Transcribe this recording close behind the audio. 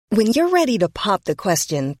When you're ready to pop the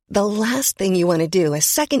question, the last thing you want to do is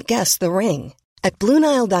second-guess the ring. At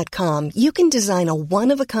BlueNile.com, you can design a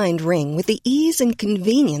one-of-a-kind ring with the ease and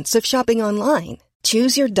convenience of shopping online.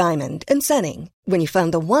 Choose your diamond and setting. When you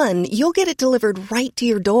find the one, you'll get it delivered right to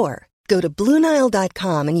your door. Go to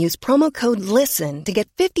BlueNile.com and use promo code LISTEN to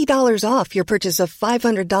get $50 off your purchase of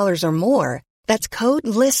 $500 or more. That's code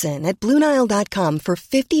LISTEN at BlueNile.com for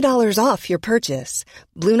 $50 off your purchase.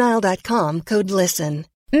 BlueNile.com, code LISTEN.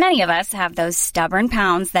 Many of us have those stubborn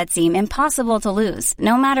pounds that seem impossible to lose,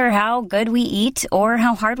 no matter how good we eat or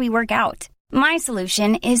how hard we work out. My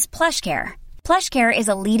solution is PlushCare. PlushCare is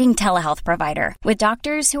a leading telehealth provider with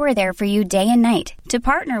doctors who are there for you day and night to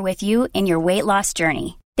partner with you in your weight loss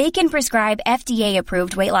journey. They can prescribe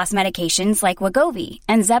FDA-approved weight loss medications like Wegovy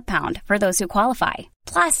and Zepbound for those who qualify.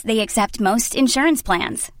 Plus, they accept most insurance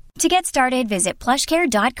plans. To get started, visit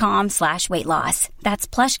plushcare.com/weightloss. That's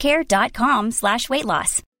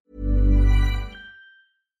plushcare.com/weightloss.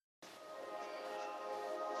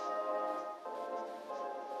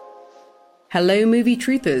 Hello, movie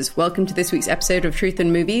truthers. Welcome to this week's episode of Truth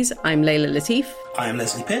in Movies. I'm Layla Latif. I am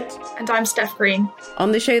Leslie Pitt. And I'm Steph Green.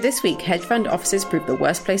 On the show this week, hedge fund officers prove the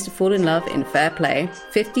worst place to fall in love in Fair Play.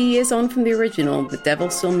 50 years on from the original, the devil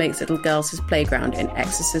still makes little girls his playground in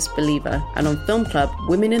Exorcist Believer. And on Film Club,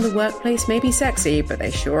 women in the workplace may be sexy, but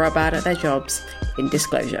they sure are bad at their jobs in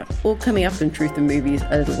Disclosure. All coming up in Truth in Movies,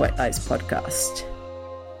 a Little White Lies podcast.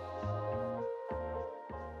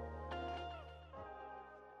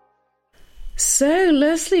 So,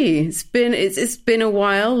 Leslie, it's been a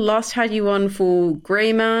while. Last had you on for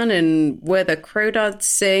Grey Man and Where the Crawdads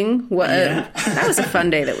Sing. That was a fun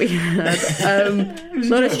day that we had. A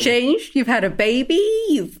lot has changed. You've had a baby.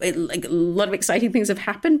 A lot of exciting things have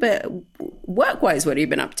happened. But work-wise, what have you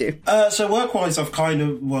been up to? So work-wise, I've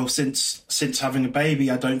since having a baby,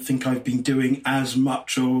 I don't think I've been doing as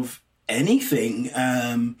much of anything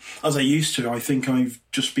as I used to. I think I've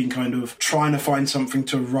just been kind of trying to find something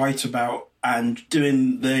to write about and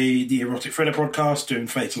doing the erotic thriller podcast, doing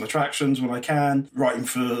Fatal Attractions when I can, writing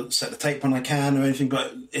for Set the Tape when I can or anything.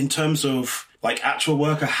 But in terms of like actual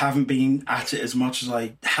work, I haven't been at it as much as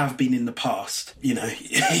I have been in the past. You know,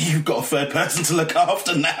 you've got a third person to look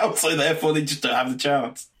after now, so therefore they just don't have the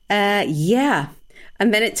chance. Yeah.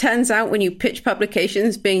 And then it turns out when you pitch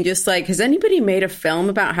publications being just like, has anybody made a film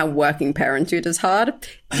about how working parenthood is hard?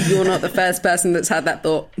 You're not the first person that's had that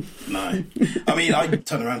thought. No. I mean, I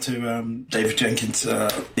turned around to David Jenkins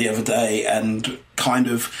the other day and kind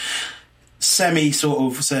of semi sort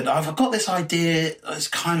of said, I've got this idea, it's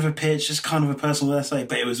kind of a pitch, it's kind of a personal essay,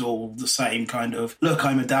 but it was all the same kind of, look,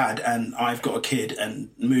 I'm a dad and I've got a kid and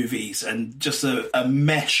movies and just a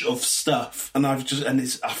mesh of stuff. And I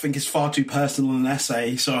think it's far too personal an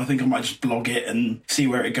essay, so I think I might just blog it and see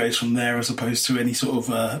where it goes from there as opposed to any sort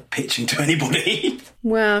of pitching to anybody.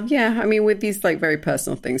 Well, yeah, I mean, with these like very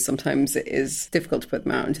personal things, sometimes it is difficult to put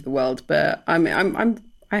them out into the world, but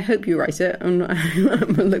I hope you write it. I'm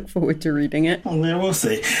look forward to reading it. Oh, yeah, we'll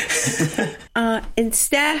see. And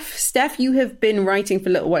Steph, you have been writing for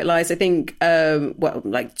Little White Lies, I think,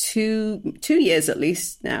 like two years at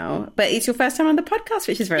least now. But it's your first time on the podcast,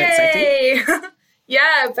 which is very exciting.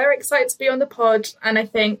 Yeah, very excited to be on the pod. And I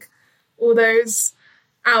think all those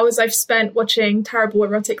hours I've spent watching terrible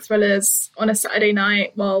erotic thrillers on a Saturday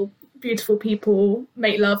night while beautiful people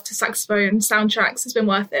make love to saxophone soundtracks has been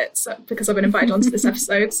worth it, because I've been invited onto this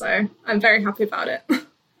episode, so I'm very happy about it.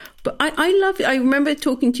 But I love it. I remember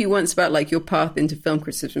talking to you once about like your path into film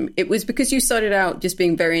criticism. It was because you started out just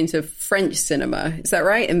being very into French cinema, is that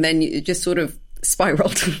right? And then it just sort of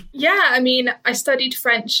spiraled. Yeah, I mean, I studied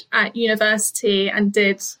French at university and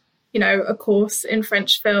did, a course in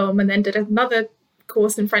French film, and then did another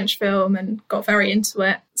course in French film and got very into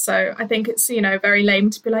it. So I think it's, very lame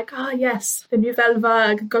to be like, yes, the Nouvelle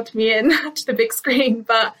Vague got me in to the big screen.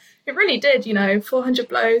 But it really did, 400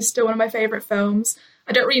 Blows, still one of my favourite films.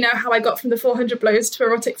 I don't really know how I got from the 400 Blows to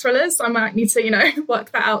erotic thrillers. I might need to,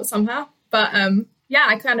 work that out somehow. But yeah,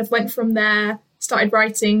 I kind of went from there, started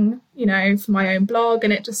writing, for my own blog,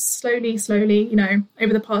 and it just slowly,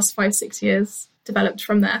 over the past 5-6 years, developed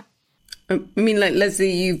from there. I mean, like, Leslie,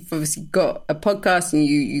 you've obviously got a podcast and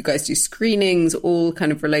you guys do screenings, all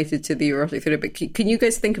kind of related to the erotic thriller. But can you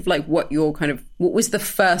guys think of like what was the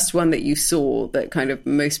first one that you saw that kind of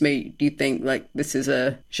most made you think like, this is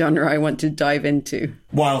a genre I want to dive into?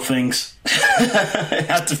 Wild Things. It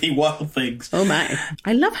had to be Wild Things. Oh my.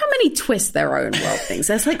 I love how many twists there are in Wild Things.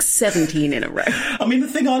 There's like 17 in a row. I mean, the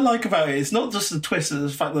thing I like about it is not just the twists,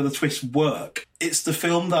 it's the fact that the twists work. It's the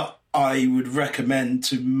film that I would recommend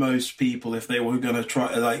to most people if they were going to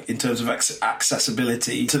try, like, in terms of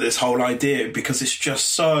accessibility to this whole idea, because it's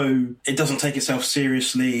just so, it doesn't take itself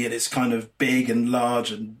seriously, and it's kind of big and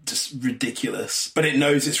large and just ridiculous. But it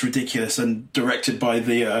knows it's ridiculous, and directed by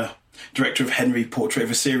the director of Henry, Portrait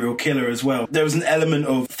of a Serial Killer as well. There was an element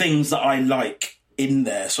of things that I like in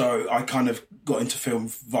there. So I kind of got into film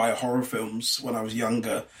via horror films when I was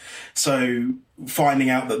younger. So finding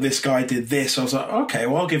out that this guy did this, I was like, okay,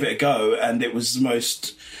 well, I'll give it a go. And it was the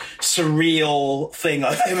most surreal thing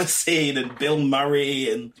I've ever seen. And Bill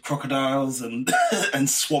Murray and crocodiles and and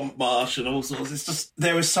swamp marsh and all sorts. It's just,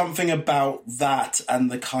 there was something about that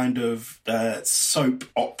and the kind of soap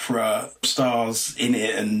opera stars in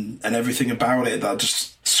it and everything about it that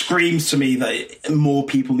just screams to me that more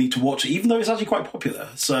people need to watch it, even though it's actually quite popular.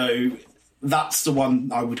 So that's the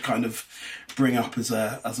one I would kind of bring up as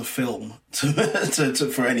a film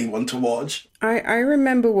to for anyone to watch. I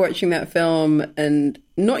remember watching that film and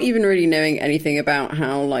not even really knowing anything about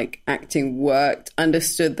how, like, acting worked.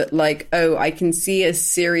 Understood that, like, oh, I can see a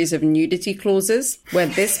series of nudity clauses where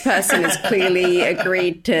this person has clearly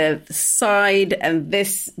agreed to side and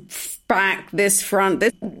this back, this front,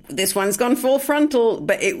 this one's gone full frontal.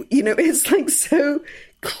 But it, you know, it's like so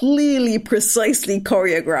clearly, precisely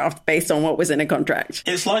choreographed based on what was in a contract.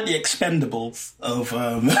 It's like the Expendables of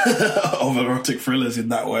of erotic thrillers in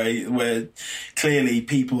that way, where clearly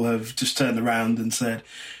people have just turned around and said,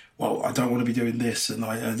 well, I don't want to be doing this, and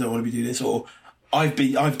I don't want to be doing this, or I've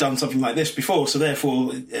done something like this before, so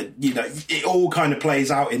therefore, you know, it all kind of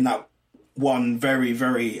plays out in that one very,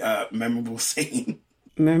 very memorable scene.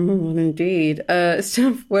 Memorable indeed.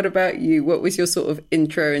 Steph, what about you? What was your sort of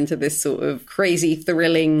intro into this sort of crazy,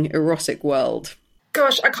 thrilling, erotic world?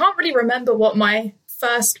 Gosh, I can't really remember what my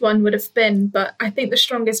first one would have been, but I think the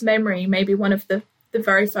strongest memory, maybe one of the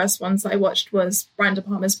very first ones I watched, was Brian De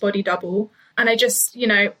Palma's Body Double. And I just, you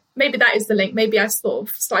know, maybe that is the link. Maybe I sort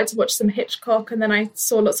of started to watch some Hitchcock, and then I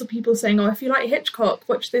saw lots of people saying, oh, if you like Hitchcock,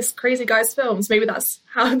 watch this crazy guy's films. Maybe that's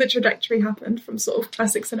how the trajectory happened from sort of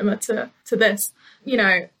classic cinema to this. You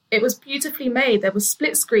know, it was beautifully made. There were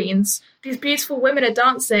split screens. These beautiful women are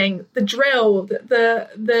dancing. The drill,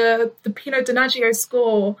 the Pino Donaggio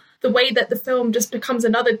score, the way that the film just becomes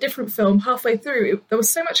another different film halfway through. There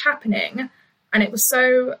was so much happening, and it was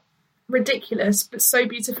so ridiculous, but so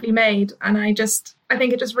beautifully made. And I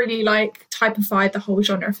think it just really, like, typified the whole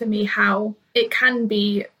genre for me, how it can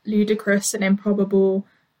be ludicrous and improbable.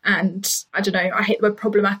 And I don't know, I hate the word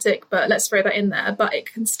problematic, but let's throw that in there. But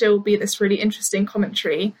it can still be this really interesting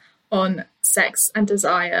commentary on sex and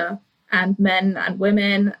desire and men and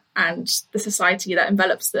women and the society that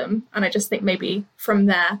envelops them. And I just think maybe from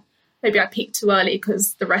there, maybe I peaked too early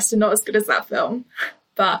because the rest are not as good as that film.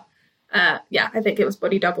 But yeah, I think it was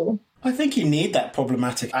Body Double. I think you need that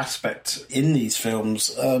problematic aspect in these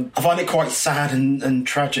films. I find it quite sad and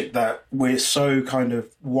tragic that we're so kind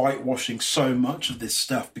of whitewashing so much of this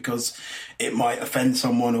stuff because it might offend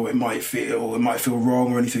someone, or it might feel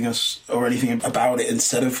wrong, or anything else, or anything about it,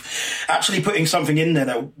 instead of actually putting something in there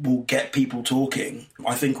that will get people talking.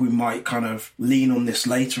 I think we might kind of lean on this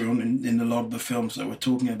later on in a lot of the films that we're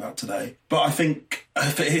talking about today. But I think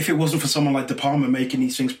if it wasn't for someone like De Palma making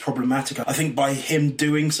these things problematic, I think by him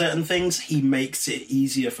doing certain things, he makes it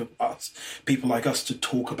easier for us, people like us, to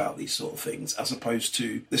talk about these sort of things, as opposed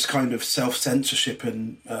to this kind of self-censorship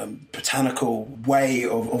and puritanical way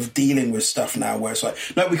of dealing with stuff now, where it's like,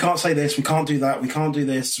 no, we can't say this, we can't do that, we can't do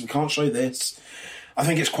this, we can't show this. I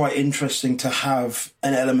think it's quite interesting to have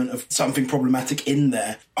an element of something problematic in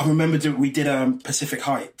there. I remember we did Pacific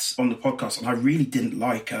Heights on the podcast, and I really didn't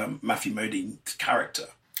like Matthew Modine's character.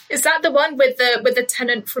 Is that the one with the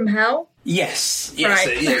tenant from hell? Yes.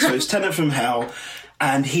 Right. So it's Tenant from Hell,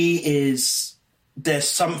 and there's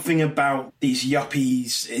something about these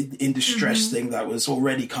yuppies in distress thing that was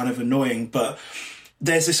already kind of annoying, but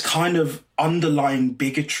there's this kind of underlying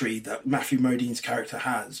bigotry that Matthew Modine's character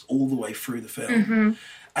has all the way through the film.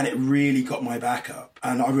 And it really got my back up.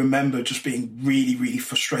 And I remember just being really, really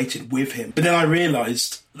frustrated with him. But then I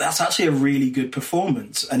realised that's actually a really good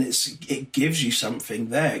performance. And it gives you something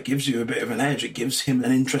there. It gives you a bit of an edge. It gives him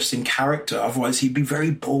an interesting character. Otherwise, he'd be very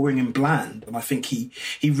boring and bland. And I think he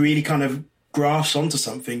really kind of grasps onto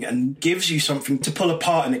something and gives you something to pull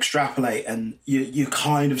apart and extrapolate. And you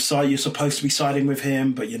kind of you're supposed to be siding with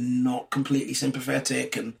him, but you're not completely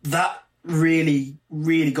sympathetic. And that really,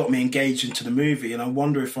 really got me engaged into the movie. And I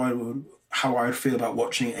wonder if I would how I would feel about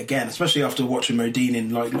watching it again, especially after watching Modine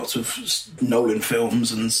in like lots of Nolan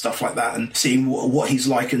films and stuff like that, and seeing what he's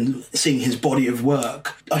like and seeing his body of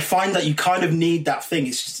work. I find that you kind of need that thing.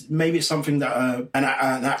 It's just, maybe it's something that an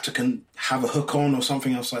actor can have a hook on or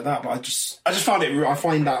something else like that. But I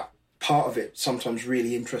find that part of it sometimes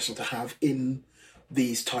really interesting to have in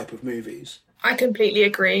these type of movies. I completely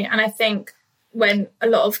agree, and I think when a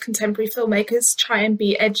lot of contemporary filmmakers try and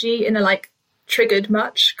be edgy in a like triggered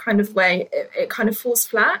much kind of way, it kind of falls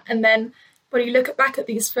flat. And then when you look back at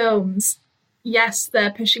these films, yes,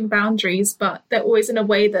 they're pushing boundaries, but they're always in a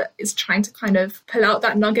way that is trying to kind of pull out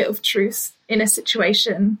that nugget of truth in a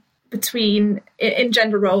situation between in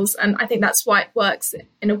gender roles. And I think that's why it works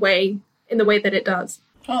in the way that it does.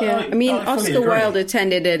 Yeah, I mean, Oscar Wilde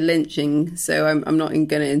attended a lynching, so I'm not going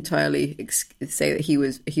to entirely say that he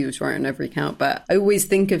was right on every count, but I always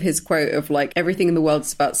think of his quote of like, everything in the world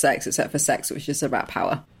is about sex except for sex, which is about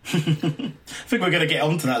power. I think we're going to get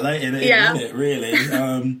onto that later in a minute,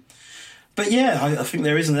 really. But yeah, I think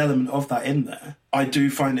there is an element of that in there. I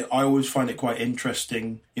always find it quite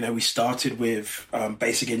interesting. You know, we started with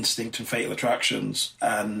Basic Instinct and Fatal Attractions,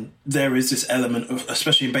 and there is this element of,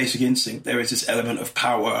 especially in Basic Instinct, there is this element of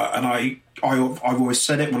power. And I've always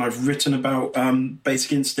said it when I've written about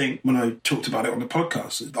Basic Instinct, when I talked about it on the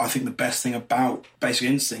podcast. I think the best thing about Basic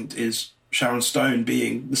Instinct is Sharon Stone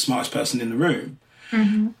being the smartest person in the room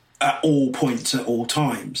at all points, at all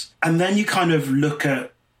times. And then you kind of look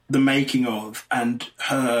at the making of and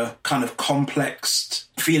her kind of complex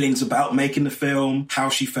feelings about making the film, how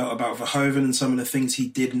she felt about Verhoeven and some of the things he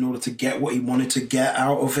did in order to get what he wanted to get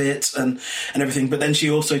out of it and everything. But then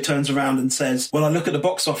she also turns around and says, well, I look at the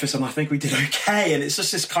box office and I think we did okay. And it's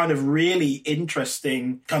just this kind of really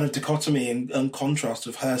interesting kind of dichotomy and contrast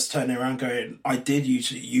of her turning around going, I did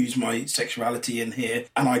use my sexuality in here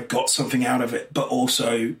and I got something out of it, but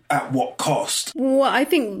also at what cost? Well, I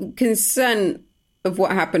think concern of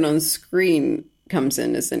what happened on screen comes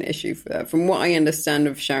in as an issue for her. From what I understand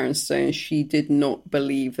of Sharon Stone, she did not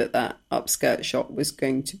believe that upskirt shot was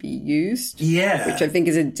going to be used. Yeah. Which I think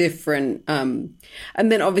is a different... and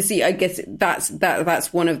then obviously, I guess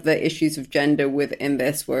that's one of the issues of gender within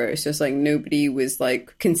this, where it's just like nobody was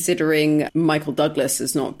like considering Michael Douglas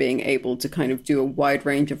as not being able to kind of do a wide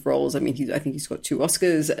range of roles. I mean, I think he's got 2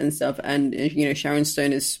 Oscars and stuff. And, you know, Sharon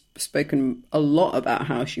Stone has spoken a lot about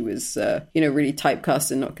how she was, really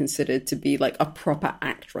typecast and not considered to be like a proper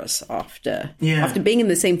actress after being in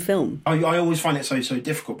the same film. I always find it so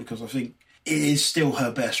difficult because I think it is still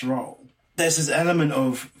her best role. There's this element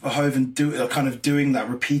of Verhoeven doing that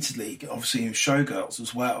repeatedly, obviously in Showgirls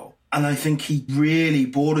as well. And I think he really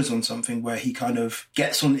borders on something where he kind of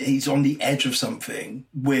he's on the edge of something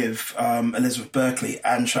with Elizabeth Berkley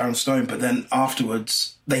and Sharon Stone, but then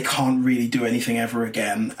afterwards they can't really do anything ever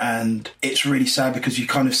again. And it's really sad because you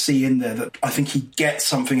kind of see in there that I think he gets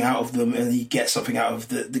something out of them and he gets something out of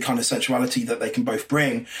the kind of sensuality that they can both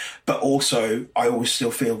bring. But also, I always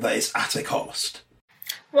still feel that it's at a cost.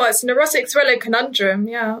 Well, it's an erotic thriller conundrum,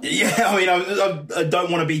 yeah. Yeah, I mean, I don't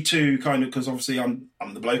want to be too kind of, because obviously I'm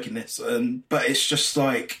the bloke in this, but it's just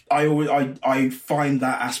like I find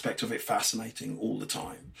that aspect of it fascinating all the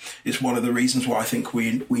time. It's one of the reasons why I think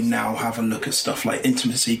we now have a look at stuff like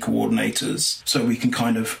intimacy coordinators, so we can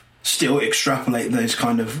kind of still extrapolate those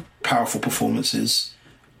kind of powerful performances,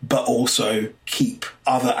 but also keep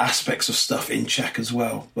other aspects of stuff in check as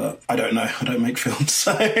well. But I don't know. I don't make films,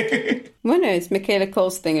 so... Well, no, it's Michaela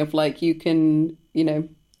Cole's thing of, like, you can, you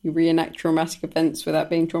reenact traumatic events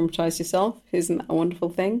without being traumatized yourself. Isn't that a wonderful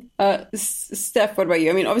thing? Steph, what about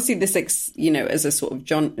you? I mean, obviously this, as a sort of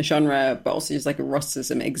genre, but also just like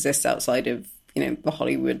eroticism exists outside of, the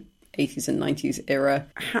Hollywood 80s and 90s era.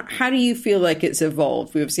 How do you feel like it's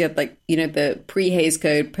evolved? We obviously had, the pre-Hays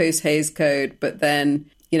Code, post-Hays Code, but then...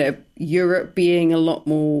 Europe being a lot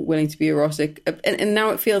more willing to be erotic. And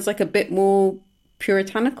now it feels like a bit more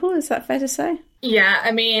puritanical. Is that fair to say? Yeah,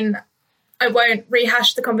 I mean, I won't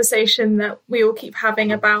rehash the conversation that we all keep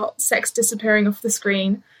having about sex disappearing off the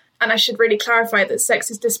screen. And I should really clarify that sex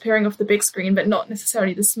is disappearing off the big screen, but not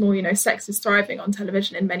necessarily the small. Sex is thriving on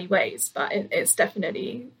television in many ways, but it's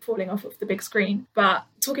definitely falling off of the big screen. But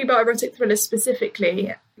talking about erotic thrillers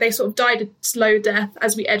specifically, they sort of died a slow death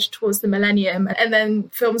as we edged towards the millennium. And then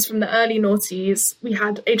films from the early noughties, we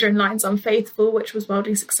had Adrian Lyne's Unfaithful, which was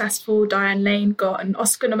wildly successful. Diane Lane got an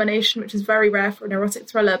Oscar nomination, which is very rare for an erotic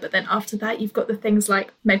thriller. But then after that, you've got the things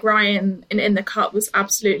like Meg Ryan in The Cut was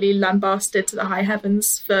absolutely lambasted to the high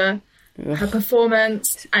heavens for her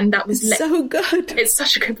performance, and that was so good. It's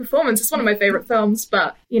such a good performance. It's one of my favourite films,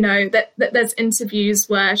 but there's interviews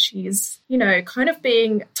where she's kind of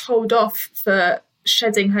being told off for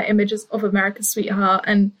shedding her images of America's sweetheart.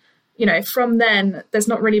 And, you know, from then, there's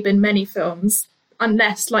not really been many films,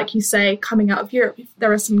 unless, like you say, coming out of Europe.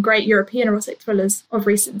 There are some great European erotic thrillers of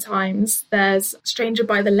recent times. There's Stranger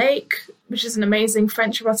by the Lake, which is an amazing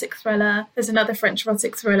French erotic thriller. There's another French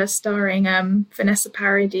erotic thriller starring Vanessa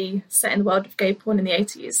Paradis, set in the world of gay porn in the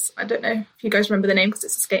 80s. I don't know if you guys remember the name because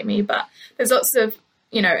it's escaped me, but there's lots of,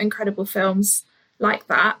 you know, incredible films like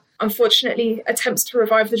that. Unfortunately, attempts to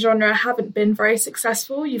revive the genre haven't been very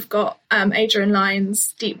successful. You've got Adrian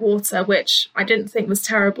Lyne's Deep Water, which I didn't think was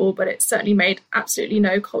terrible, but it certainly made absolutely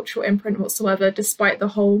no cultural imprint whatsoever, despite the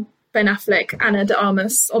whole Ben Affleck, Ana de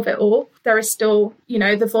Armas of it all. There is still, you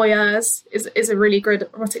know, The Voyeurs is a really good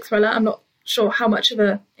erotic thriller. I'm not sure how much of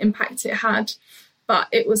an impact it had, but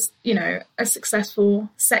it was, you know, a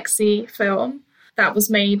successful, sexy film that was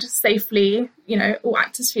made safely, you know, all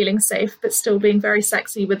actors feeling safe, but still being very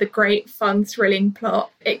sexy with a great, fun, thrilling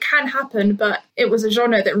plot. It can happen, but it was a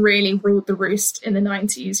genre that really ruled the roost in the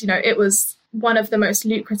 90s. You know, it was one of the most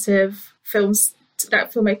lucrative films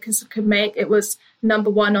that filmmakers could make. It was number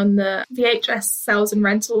one on the VHS sales and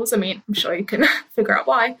rentals. I mean, I'm sure you can figure out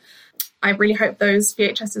why. I really hope those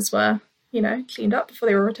VHSs were, you know, cleaned up before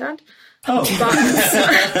they were returned. Oh.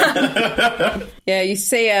 Yeah, you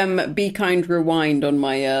say Be Kind Rewind on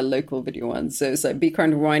my local video one. So it's like Be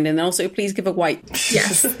Kind Rewind, and also please give a white.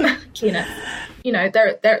 Yes, clean it. You know,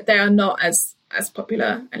 they are not as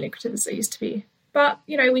popular and lucrative as they used to be. But,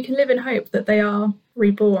 you know, we can live in hope that they are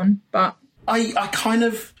reborn. But I kind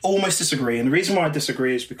of almost disagree. And the reason why I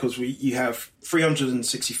disagree is because you have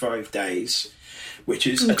 365 days, which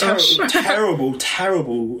is a terrible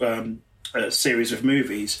series of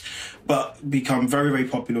movies, but become very, very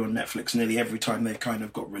popular on Netflix nearly every time they kind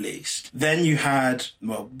of got released. Then you had,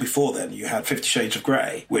 well, before then, you had 50 Shades of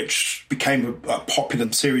Grey, which became a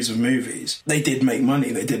popular series of movies. They did make money.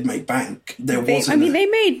 They did make bank. They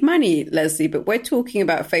made money, Leslie, but we're talking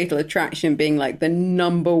about Fatal Attraction being like the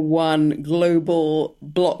number one global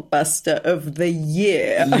blockbuster of the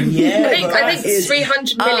year. Yeah, I think it's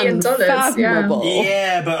 $300 million.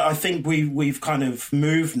 Yeah, but I think we've kind of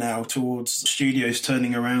moved now towards studios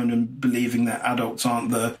turning around and believing that adults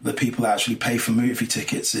aren't the people that actually pay for movie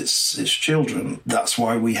tickets. It's children. That's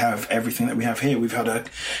why we have everything that we have here. We've had a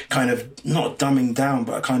kind of, not dumbing down,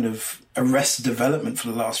 but a kind of arrested development for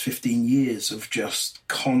the last 15 years of just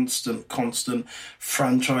constant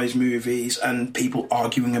franchise movies and people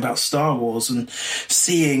arguing about Star Wars and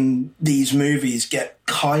seeing these movies get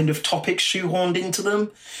kind of topics shoehorned into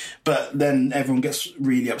them, but then everyone gets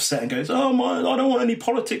really upset and goes, I don't want any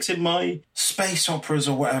politics in my space operas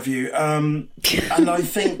or what have you. And I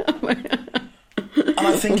think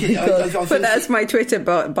but that's my Twitter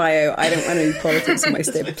bio. I don't want any politics in my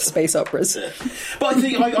space operas. But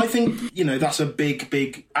I think you know, that's a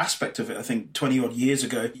big aspect of it. I think 20 odd years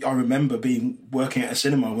ago, I remember working at a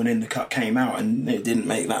cinema when In the Cut came out, and it didn't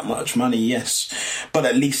make that much money. Yes, but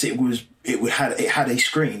at least it had a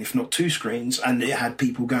screen, if not two screens, and it had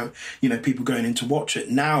people going in to watch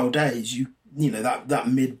it. Nowadays, you know, that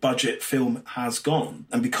mid-budget film has gone.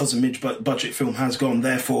 And because the mid-budget film has gone,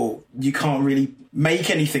 therefore, you can't really make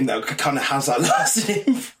anything that kind of has that lasting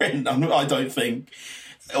imprint. I don't think.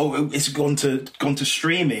 Or it's gone to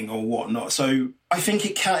streaming or whatnot. So I think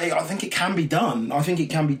it can be done.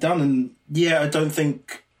 And yeah, I don't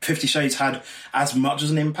think 50 Shades had as much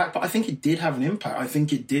as an impact, but I think it did have an impact. I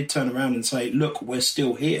think it did turn around and say, look, we're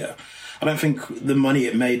still here. I don't think the money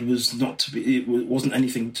it made wasn't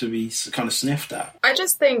anything to be kind of sniffed at. I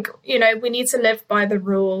just think, you know, we need to live by the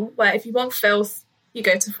rule where if you want filth, you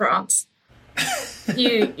go to France.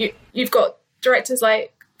 You've got directors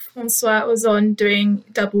like François Ozon doing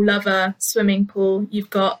Double Lover, Swimming Pool.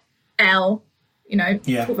 You've got Elle, you know,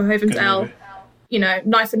 Paul Verhoeven's Elle. You know,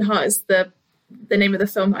 Knife and Heart is the name of the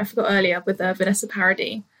film that I forgot earlier with Vanessa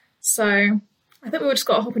Paradis. So I think we just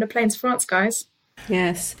got to hop on a plane to France, guys.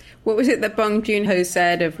 Yes. What was it that Bong Joon-ho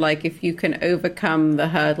said of, like, if you can overcome the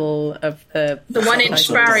hurdle of the 1-inch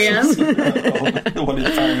barrier. The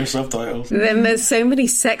 1-inch barrier subtitles. Then there's so many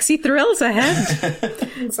sexy thrills ahead.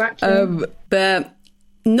 Exactly. But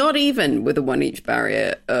not even with a 1-inch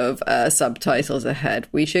barrier of subtitles ahead.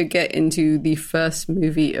 We should get into the first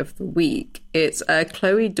movie of the week. It's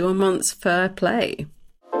Chloe Dormont's Fair Play.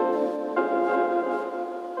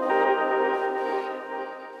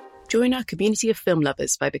 Join our community of film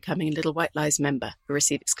lovers by becoming a Little White Lies member, who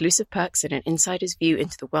receive exclusive perks and an insider's view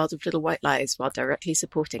into the world of Little White Lies while directly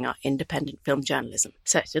supporting our independent film journalism.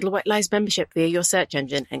 Search Little White Lies membership via your search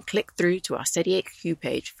engine and click through to our Steady HQ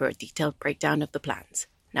page for a detailed breakdown of the plans.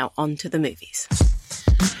 Now on to the movies.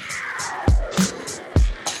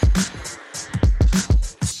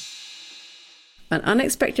 An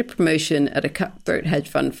unexpected promotion at a cutthroat hedge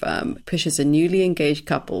fund firm pushes a newly engaged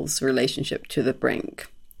couple's relationship to the brink.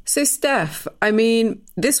 So, Steph, I mean,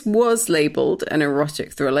 this was labelled an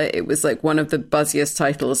erotic thriller. It was like one of the buzziest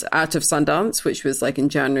titles out of Sundance, which was like in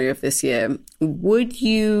January of this year. Would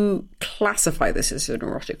you classify this as an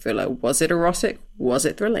erotic thriller? Was it erotic? Was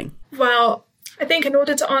it thrilling? Well, I think in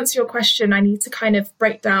order to answer your question, I need to kind of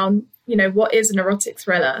break down, what is an erotic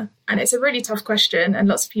thriller? And it's a really tough question, and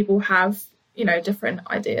lots of people have, different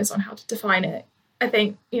ideas on how to define it. I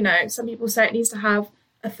think, some people say it needs to have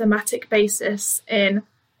a thematic basis in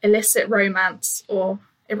illicit romance or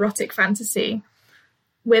erotic fantasy.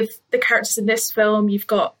 With the characters in this film, you've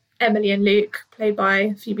got Emily and Luke, played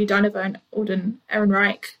by Phoebe Dynevor and Alden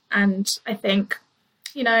Ehrenreich. And I think,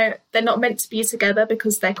 they're not meant to be together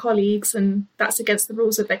because they're colleagues and that's against the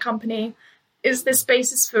rules of their company. Is this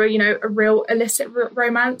basis for, a real illicit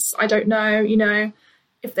romance? I don't know.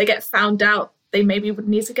 If they get found out, they maybe would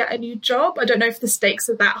need to get a new job. I don't know if the stakes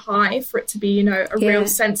are that high for it to be, a real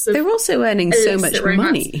sense of... They're also earning so much romance.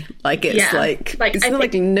 Money. Like, it's it's not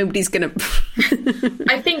like nobody's going to...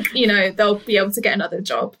 I think, they'll be able to get another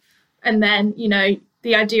job. And then,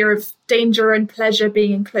 the idea of danger and pleasure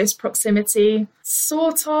being in close proximity,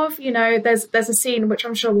 sort of, there's a scene, which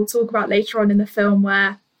I'm sure we'll talk about later on in the film,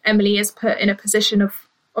 where Emily is put in a position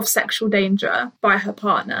of sexual danger by her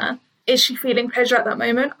partner. Is she feeling pleasure at that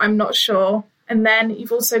moment? I'm not sure. And then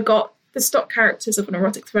you've also got the stock characters of an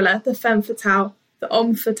erotic thriller, the femme fatale, the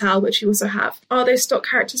homme fatale, which you also have. Are those stock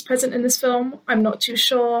characters present in this film? I'm not too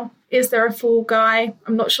sure. Is there a fall guy?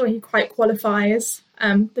 I'm not sure he quite qualifies,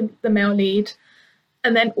 the male lead.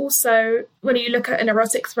 And then also, when you look at an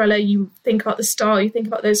erotic thriller, you think about the style, you think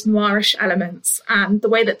about those noirish elements. And the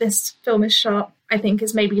way that this film is shot, I think,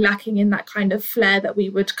 is maybe lacking in that kind of flair that we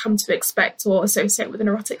would come to expect or associate with an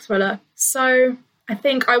erotic thriller. So I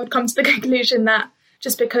think I would come to the conclusion that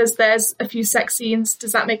just because there's a few sex scenes,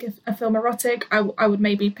 does that make a film erotic? I would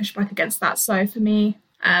maybe push back against that. So for me,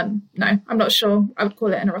 no, I'm not sure I would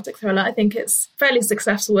call it an erotic thriller. I think it's fairly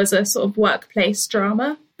successful as a sort of workplace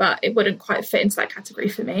drama, but it wouldn't quite fit into that category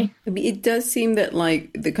for me. I mean, it does seem that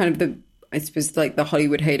like I suppose like the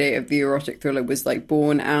Hollywood heyday of the erotic thriller was like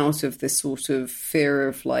born out of this sort of fear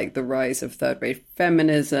of like the rise of third wave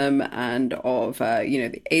feminism and of,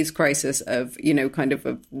 the AIDS crisis of, kind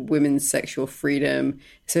of women's sexual freedom.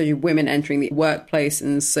 So women entering the workplace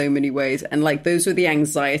in so many ways. And like those were the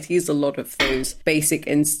anxieties, a lot of those basic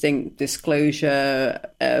instinct, disclosure,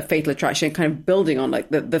 fatal attraction, kind of building on like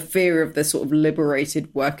the fear of the sort of liberated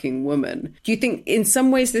working woman. Do you think in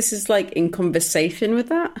some ways this is like in conversation with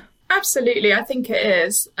that? Absolutely, I think it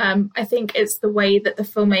is. I think it's the way that the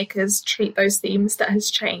filmmakers treat those themes that has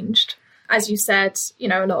changed. As you said, a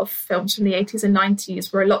lot of films from the 80s and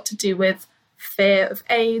 90s were a lot to do with fear of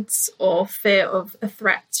AIDS or fear of a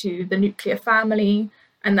threat to the nuclear family.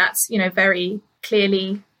 And that's, very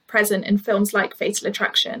clearly present in films like Fatal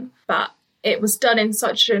Attraction. But it was done in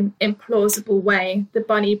such an implausible way. The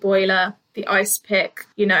bunny boiler, the ice pick,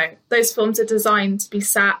 those films are designed to be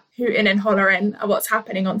sat hooting and hollering at what's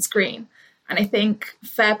happening on screen. And I think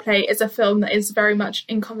Fair Play is a film that is very much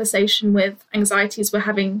in conversation with anxieties we're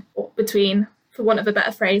having between, for want of a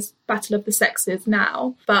better phrase, battle of the sexes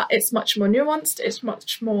now. But it's much more nuanced, it's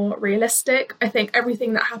much more realistic. I think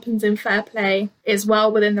everything that happens in Fair Play is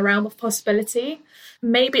well within the realm of possibility.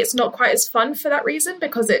 Maybe it's not quite as fun for that reason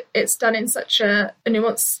because it's done in such a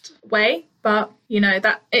nuanced way. But,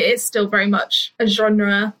 that it is still very much a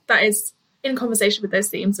genre that is in conversation with those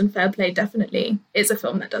themes, and Fair Play definitely is a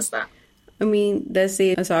film that does that. I mean,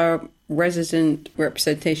 as our resident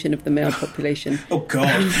representation of the male population. Oh, God.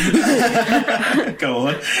 Go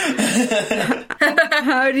on.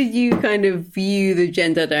 How did you kind of view the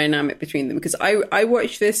gender dynamic between them? Because I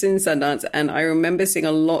watched this in Sundance and I remember seeing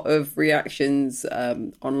a lot of reactions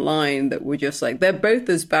online that were just like, they're both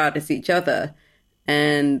as bad as each other.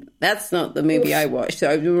 And that's not the movie I watched. So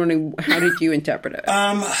I was wondering, how did you interpret it?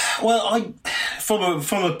 Well,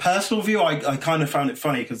 from a personal view, I kind of found it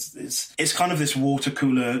funny because it's kind of this water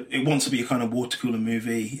cooler. It wants to be a kind of water cooler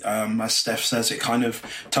movie. As Steph says, it kind of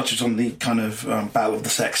touches on the kind of battle of the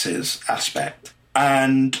sexes aspect.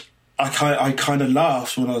 And I kind of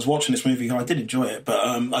laughed when I was watching this movie. I did enjoy it, but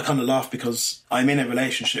I kind of laughed because I'm in a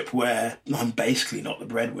relationship where I'm basically not the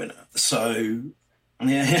breadwinner. So...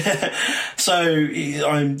 yeah, so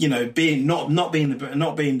I'm, being not being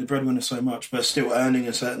the breadwinner so much, but still earning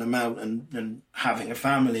a certain amount and having a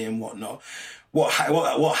family and whatnot.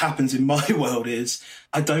 what happens in my world is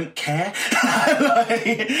I don't care.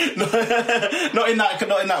 Not in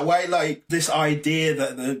that way. Like this idea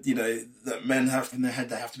that that men have in their head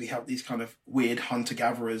they have to have these kind of weird hunter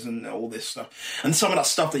gatherers and all this stuff, and some of that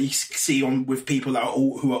stuff that you see with people that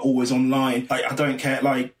who are always online. Like I don't care.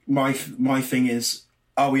 Like my thing is,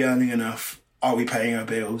 are we earning enough? Are we paying our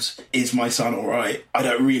bills? Is my son all right? I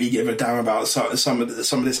don't really give a damn about some of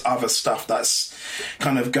this other stuff that's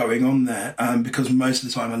kind of going on there, because most of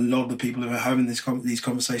the time, a lot of the people who are having these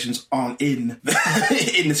conversations aren't in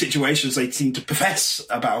in the situations they seem to profess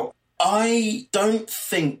about. I don't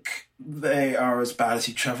think they are as bad as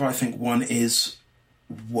each other. I think one is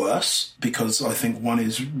worse because I think one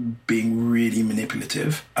is being really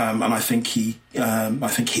manipulative, and I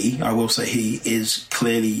will say he is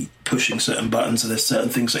clearly pushing certain buttons, and there's certain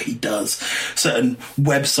things that he does, certain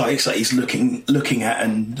websites that he's looking at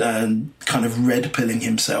and kind of red pilling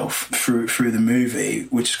himself through the movie,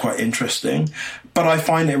 which is quite interesting. But I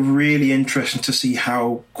find it really interesting to see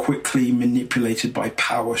how quickly manipulated by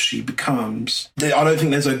power she becomes. I don't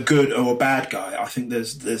think there's a good or a bad guy. I think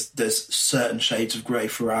there's certain shades of grey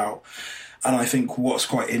throughout. And I think what's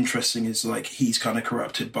quite interesting is like he's kind of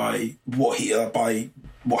corrupted by what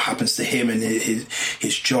happens to him and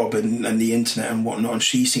his job and the internet and whatnot. And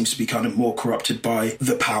she seems to be kind of more corrupted by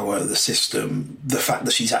the power, the system, the fact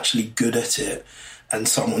that she's actually good at it. And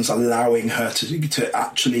someone's allowing her to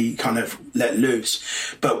actually kind of let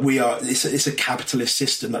loose. But it's a capitalist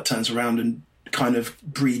system that turns around and kind of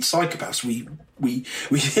breeds psychopaths.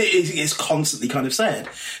 It's constantly kind of said.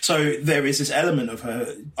 So there is this element of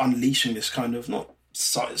her unleashing this kind of, not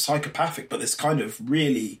psychopathic, but this kind of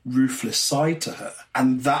really ruthless side to her.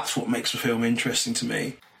 And that's what makes the film interesting to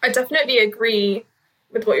me. I definitely agree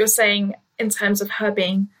with what you're saying in terms of her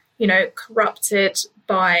being, corrupted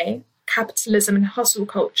by capitalism and hustle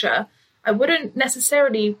culture. I wouldn't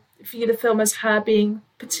necessarily view the film as her being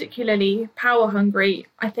particularly power hungry.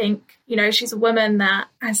 I think, she's a woman that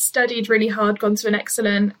has studied really hard, gone to an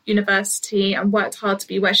excellent university and worked hard to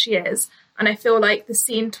be where she is. And I feel like the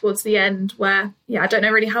scene towards the end where, I don't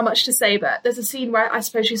know really how much to say, but there's a scene where I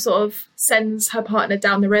suppose she sort of sends her partner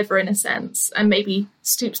down the river in a sense and maybe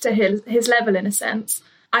stoops to his level in a sense.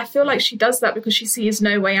 I feel like she does that because she sees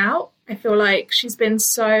no way out. I feel like she's been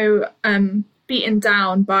so beaten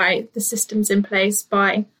down by the systems in place,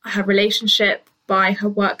 by her relationship, by her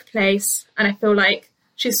workplace. And I feel like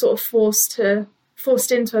she's sort of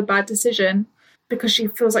forced into a bad decision because she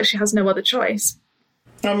feels like she has no other choice.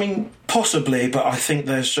 I mean, possibly, but I think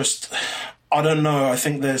there's just, I don't know, I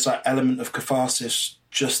think there's that element of catharsis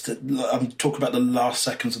just that, I'm talking about the last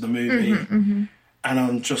seconds of the movie, and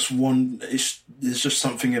I'm just there's just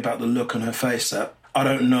something about the look on her face that, I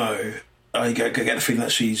don't know, I get the feeling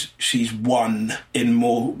that she's won in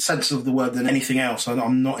more sense of the word than anything else.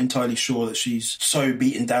 I'm not entirely sure that she's so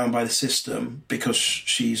beaten down by the system because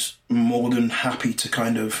she's more than happy to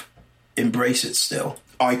kind of embrace it still.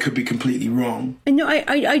 I could be completely wrong. No,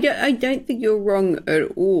 I don't think you're wrong at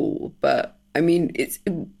all. But I mean, it's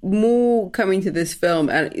more coming to this film,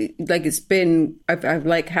 and I've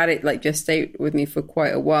like had it like just stay with me for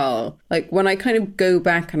quite a while. Like when I kind of go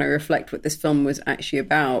back and I reflect what this film was actually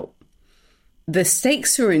about, the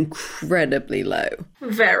stakes are incredibly low.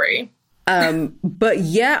 Very. But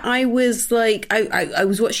yeah, I was like, I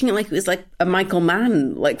was watching it like it was like a Michael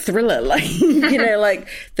Mann like thriller, like like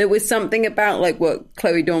there was something about like what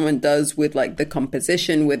Chloe Dorman does with like the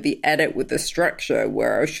composition, with the edit, with the structure,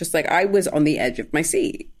 where I was just like, I was on the edge of my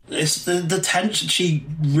seat. It's the tension. She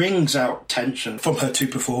wrings out tension from her two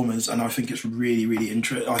performers, and I think it's really, really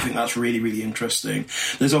interesting. I think that's really, really interesting.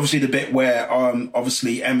 There's obviously the bit where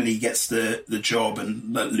obviously Emily gets the job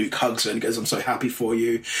and Luke hugs her and goes, "I'm so happy for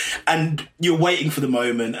you," and you're waiting for the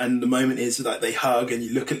moment, and the moment is that they hug, and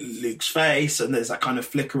you look at Luke's face, and there's that kind of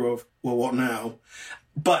flicker of, well, what now?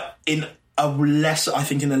 But in a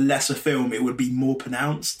lesser film, it would be more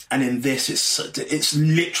pronounced. And in this, it's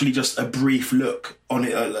literally just a brief look on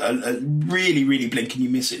it, a really, really blink and you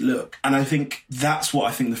miss it look. And I think that's what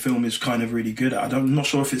I think the film is kind of really good at. I'm not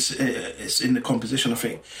sure if it's in the composition. I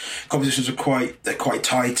think compositions are quite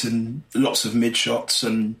tight and lots of mid shots,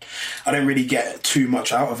 and I don't really get too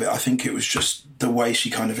much out of it. I think it was just the way she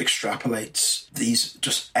kind of extrapolates these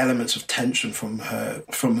just elements of tension from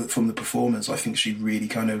the performance. I think she really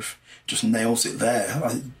kind of just nails it there.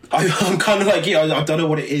 I'm kind of like, I don't know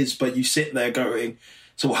what it is, but you sit there going,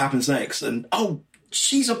 so what happens next? And, oh,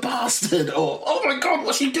 she's a bastard, or, oh my God,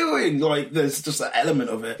 what's she doing? Like, there's just that element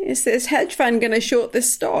of it. Is this hedge fund going to short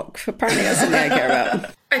this stock? Apparently that's something I care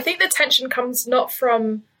about. I think the tension comes not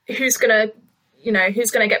from who's going to, you know,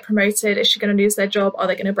 who's going to get promoted? Is she going to lose their job? Are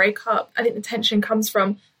they going to break up? I think the tension comes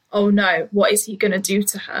from, oh no, what is he going to do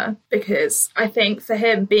to her? Because I think for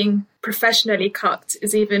him, being professionally cucked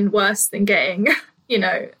is even worse than getting, you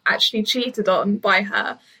know, actually cheated on by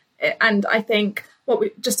her. And I think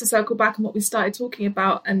just to circle back on what we started talking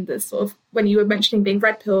about, and the sort of, when you were mentioning being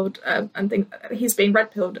red-pilled he's being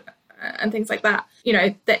red-pilled and things like that, you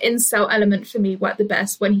know, the incel element for me worked the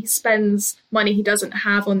best when he spends money he doesn't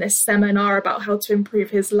have on this seminar about how to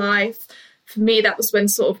improve his life. For me, that was when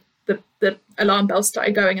sort of the alarm bells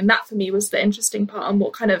started going, and that for me was the interesting part and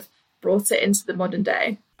what kind of brought it into the modern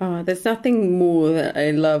day. Oh, there's nothing more that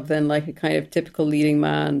I love than like a kind of typical leading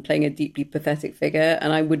man playing a deeply pathetic figure.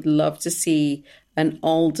 And I would love to see an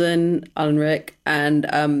Alden Ehrenreich and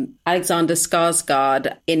Alexander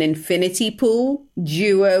Skarsgård in Infinity Pool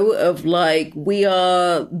duo of like, we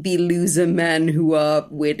are the loser men who are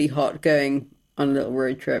weirdly hot going on a little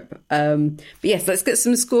road trip. But yes, let's get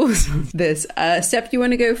some scores on this. Steph, do you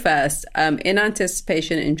want to go first? In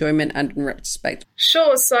anticipation, enjoyment, and in retrospect.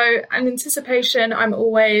 Sure. So in anticipation, I'm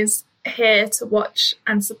always here to watch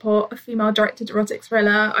and support a female-directed erotic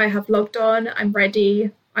thriller. I have logged on. I'm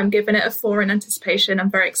ready. I'm giving it a 4 in anticipation. I'm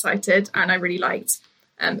very excited, and I really liked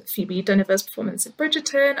Phoebe Dynevor's performance in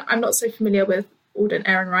Bridgerton. I'm not so familiar with Alden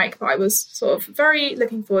Ehrenreich, but I was sort of very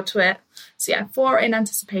looking forward to it. So yeah, 4 in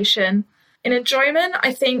anticipation. In enjoyment,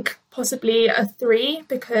 I think possibly a 3,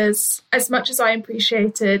 because as much as I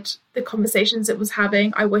appreciated the conversations it was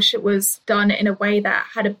having, I wish it was done in a way that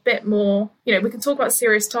had a bit more, you know, we can talk about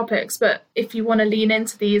serious topics, but if you want to lean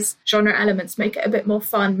into these genre elements, make it a bit more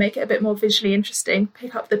fun, make it a bit more visually interesting,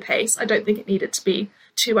 pick up the pace. I don't think it needed to be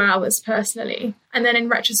 2 hours personally. And then in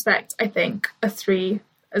retrospect, I think a 3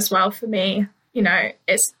 as well for me. You know,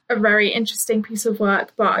 it's a very interesting piece of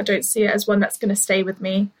work, but I don't see it as one that's going to stay with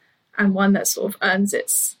me, and one that sort of earns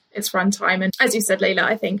its runtime. And as you said, Layla,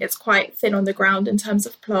 I think it's quite thin on the ground in terms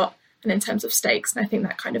of plot and in terms of stakes. And I think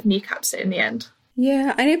that kind of kneecaps it in the end.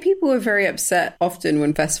 Yeah, I know people are very upset often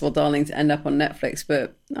when festival darlings end up on Netflix,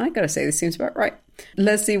 but I gotta say, this seems about right.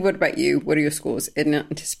 Leslie, what about you? What are your scores in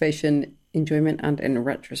anticipation, enjoyment, and in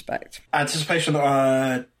retrospect? Anticipation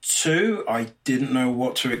 2, I didn't know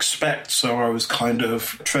what to expect, so I was kind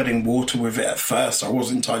of treading water with it at first. I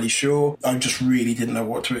wasn't entirely sure. I just really didn't know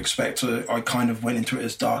what to expect, so I kind of went into it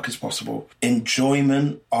as dark as possible.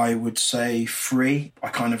 Enjoyment, I would say 3. I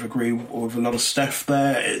kind of agree with a lot of Steph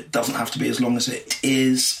there. It doesn't have to be as long as it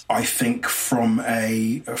is. I think from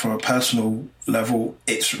a personal level,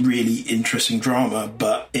 it's really interesting drama,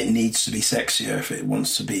 but it needs to be sexier if it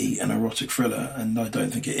wants to be an erotic thriller, and I don't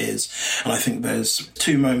think it is. And I think there's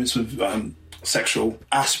 2 moments of sexual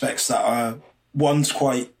aspects that are, one's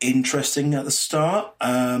quite interesting at the start.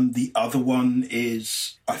 The other one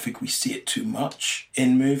is, I think we see it too much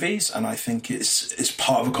in movies, and I think it's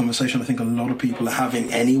part of a conversation I think a lot of people are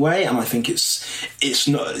having anyway, and I think it's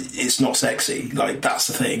not sexy. Like, that's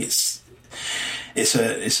the thing. It's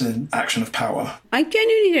an action of power. I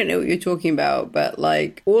genuinely don't know what you're talking about, but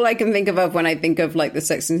like, all I can think of when I think of like the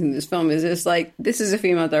sex scenes in this film is just like, this is a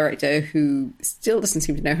female director who still doesn't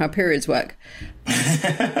seem to know how periods work.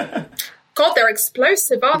 God, they're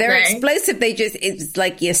explosive, aren't they? They're explosive. It's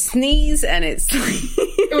like you sneeze and it's like...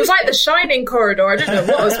 It was like The Shining corridor. I didn't know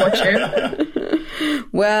what I was watching.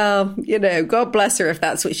 Well, you know, God bless her if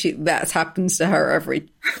that's happens to her every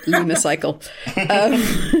lunar cycle.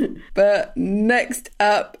 But next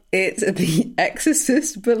up, it's The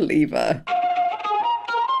Exorcist Believer.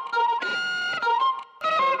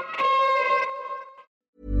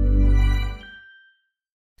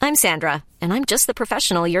 I'm Sandra, and I'm just the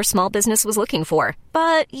professional your small business was looking for.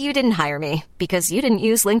 But you didn't hire me because you didn't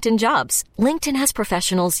use LinkedIn Jobs. LinkedIn has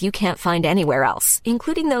professionals you can't find anywhere else,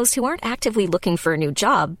 including those who aren't actively looking for a new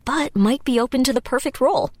job, but might be open to the perfect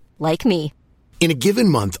role, like me. In a given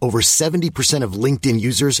month, over 70% of LinkedIn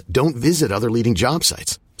users don't visit other leading job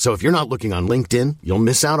sites. So if you're not looking on LinkedIn, you'll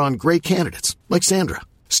miss out on great candidates like Sandra.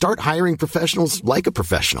 Start hiring professionals like a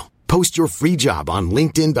professional. Post your free job on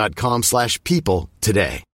linkedin.com/people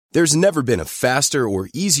today. There's never been a faster or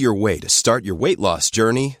easier way to start your weight loss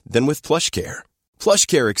journey than with PlushCare.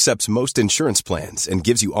 PlushCare accepts most insurance plans and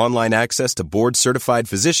gives you online access to board-certified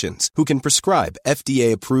physicians who can prescribe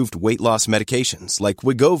FDA-approved weight loss medications like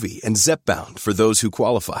Wegovy and Zepbound for those who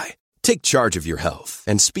qualify. Take charge of your health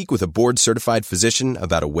and speak with a board-certified physician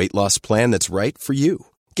about a weight loss plan that's right for you.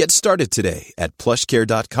 Get started today at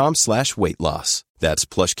plushcare.com/weight-loss. That's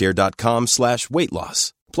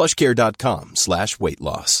plushcare.com/weight-loss.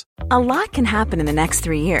 plushcare.com/weight-loss. A lot can happen in the next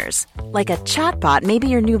 3 years. Like a chatbot may be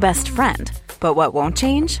your new best friend. But what won't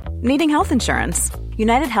change? Needing health insurance.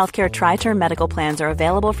 United Healthcare Tri-Term Medical Plans are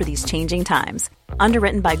available for these changing times.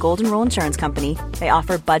 Underwritten by Golden Rule Insurance Company, they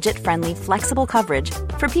offer budget-friendly, flexible coverage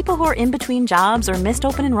for people who are in between jobs or missed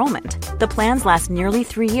open enrollment. The plans last nearly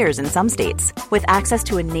 3 years in some states, with access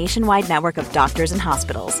to a nationwide network of doctors and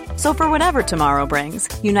hospitals. So for whatever tomorrow brings,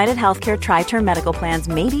 United Healthcare Tri-Term Medical Plans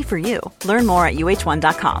may be for you. Learn more at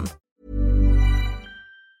uh1.com.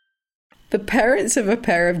 The parents of a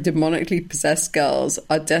pair of demonically possessed girls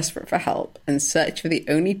are desperate for help and search for the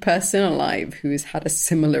only person alive who has had a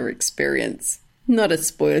similar experience. Not a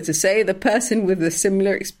spoiler to say, the person with a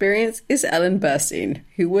similar experience is Ellen Burstyn,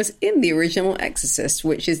 who was in the original Exorcist,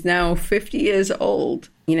 which is now 50 years old.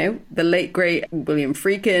 You know, the late, great William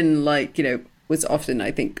Friedkin, was often,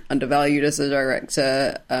 I think, undervalued as a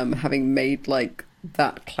director, having made,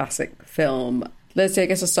 that classic film. Leslie, I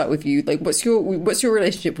guess I'll start with you. What's your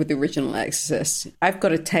relationship with the original Exorcist? I've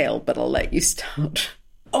got a tale, but I'll let you start.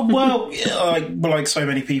 Oh, well, like so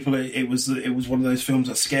many people, it was one of those films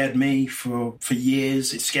that scared me for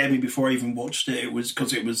years. It scared me before I even watched it. It was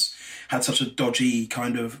because had such a dodgy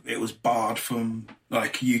it was barred from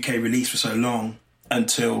UK release for so long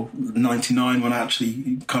until '99 when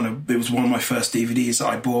it was one of my first DVDs that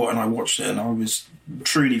I bought, and I watched it and I was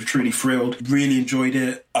truly, truly thrilled. Really enjoyed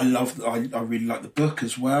it. I really like the book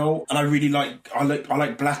as well, and I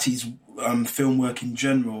like Blatty's film work in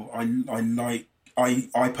general.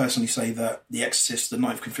 I personally say that The Exorcist, The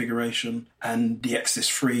Ninth Configuration, and The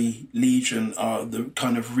Exorcist 3 Legion are the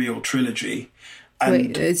kind of real trilogy. And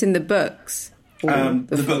wait, it's in the books?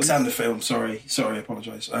 The books and the film, sorry, I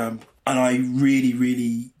apologise. And I really,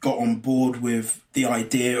 really got on board with the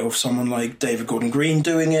idea of someone like David Gordon Green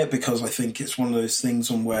doing it, because I think it's one of those things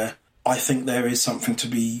on where I think there is something to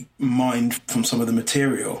be mined from some of the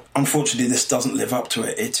material. Unfortunately, this doesn't live up to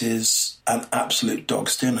it. It is an absolute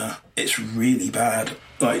dog's dinner. It's really bad,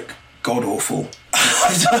 god-awful.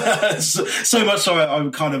 So much so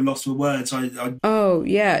I'm kind of lost for words. Oh,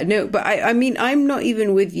 yeah. No, but I mean, I'm not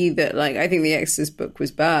even with you that, I think the Exorcist book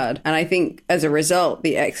was bad. And I think, as a result,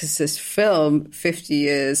 the Exorcist film, 50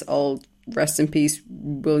 years old, rest in peace,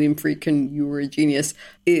 William Friedkin, you were a genius,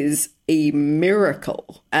 is a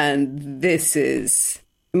miracle. And this is...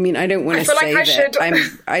 I mean, I don't want to say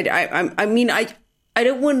that... I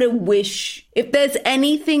don't want to wish... If there's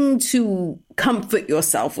anything to comfort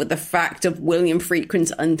yourself with the fact of William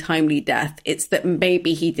Friedkin's untimely death, it's that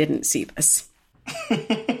maybe he didn't see this.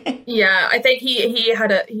 Yeah, I think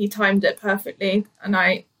he timed it perfectly. And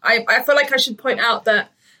I feel like I should point out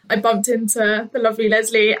that I bumped into the lovely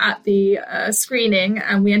Leslie at the screening,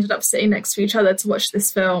 and we ended up sitting next to each other to watch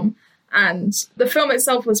this film. And the film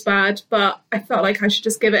itself was bad, but I felt like I should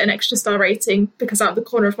just give it an extra star rating because out of the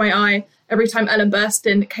corner of my eye, every time Ellen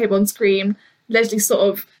Burstyn came on screen, Leslie sort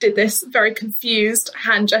of did this very confused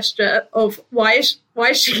hand gesture of why is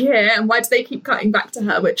she here and why do they keep cutting back to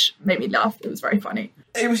her, which made me laugh. It was very funny.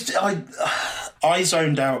 It was I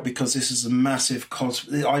zoned out because this is a massive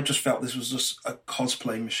I just felt this was just a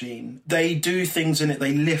cosplay machine. They do things in it,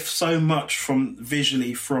 they lift so much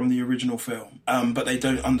visually from the original film, but they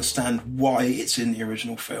don't understand why it's in the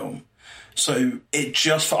original film. So I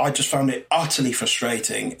just found it utterly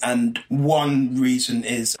frustrating. And one reason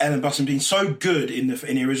is Ellen Burstyn being so good in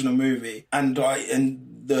the original movie, and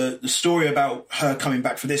the story about her coming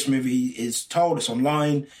back for this movie is told. It's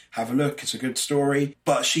online. Have a look. It's a good story.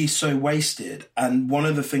 But she's so wasted. And one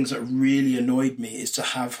of the things that really annoyed me is to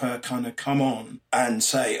have her kind of come on and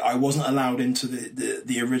say, I wasn't allowed into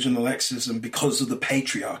the original exorcism because of the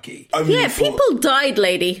patriarchy. People died,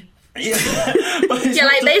 lady. Yeah,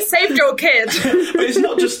 they saved your kid. But it's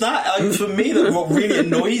not just that. For me, what really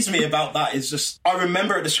annoys me about that is just, I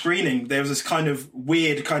remember at the screening, there was this kind of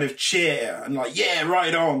weird kind of cheer and yeah,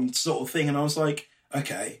 right on sort of thing. And I was like,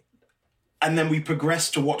 okay. And then we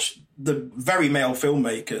progressed to watch the very male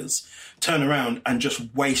filmmakers turn around and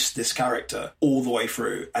just waste this character all the way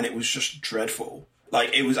through. And it was just dreadful.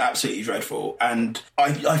 It was absolutely dreadful. And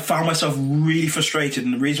I found myself really frustrated.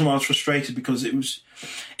 And the reason why I was frustrated because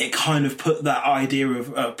it kind of put that idea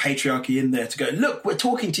of patriarchy in there to go, look, we're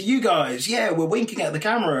talking to you guys. Yeah, we're winking at the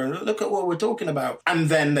camera. Look at what we're talking about. And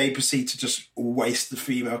then they proceed to just waste the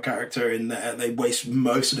female character in there. They waste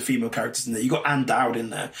most of the female characters in there. You've got Anne Dowd in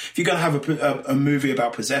there. If you're going to have a movie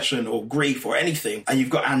about possession or grief or anything, and you've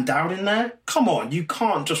got Anne Dowd in there, come on, you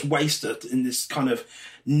can't just waste it in this kind of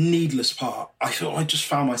needless part. I just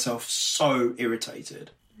found myself so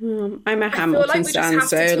irritated. I'm a Hamilton stan,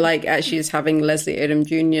 so actually just having Leslie Odom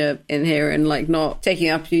Jr. in here and not taking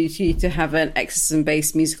the opportunity to have an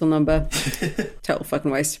exorcism-based musical number. Total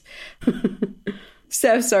fucking waste.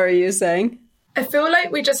 So sorry, you were saying? I feel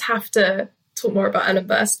like we just have to talk more about Ellen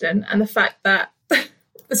Burstyn and the fact that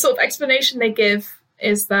the sort of explanation they give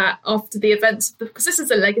is that after the events, because this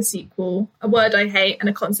is a Lego sequel, a word I hate and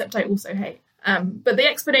a concept I also hate. But the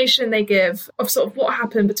explanation they give of sort of what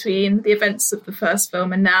happened between the events of the first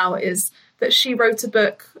film and now is that she wrote a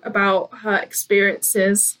book about her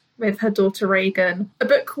experiences with her daughter Reagan, a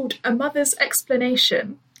book called A Mother's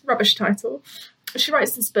Explanation, rubbish title. She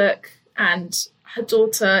writes this book and her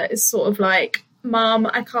daughter is sort of like, Mom,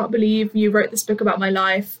 I can't believe you wrote this book about my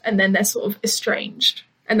life. And then they're sort of estranged.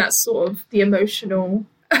 And that's sort of the emotional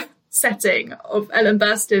setting of Ellen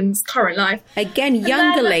Burstyn's current life. Again,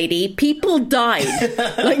 younger lady, people died.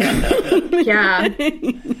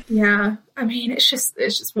 Yeah. I mean, it's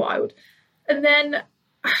just wild. And then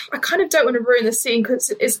I kind of don't want to ruin the scene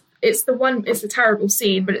because it's a terrible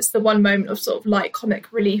scene, but it's the one moment of sort of light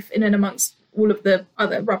comic relief in and amongst all of the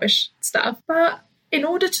other rubbish stuff. But in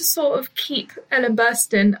order to sort of keep Ellen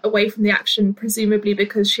Burstyn away from the action, presumably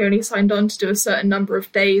because she only signed on to do a certain number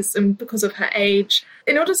of days and because of her age,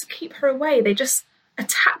 in order to keep her away, they just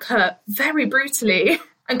attack her very brutally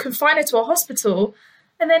and confine her to a hospital.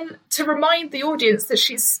 And then to remind the audience that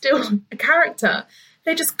she's still a character,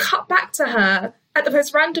 they just cut back to her at the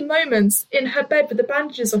most random moments in her bed with the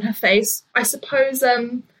bandages on her face, I suppose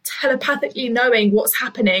telepathically knowing what's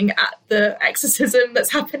happening at the exorcism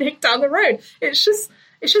that's happening down the road. It's just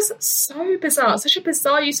so bizarre. Such a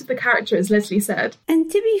bizarre use of the character, as Leslie said. And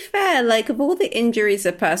to be fair, like, of all the injuries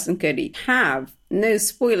a person could have, no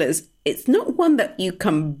spoilers, it's not one that you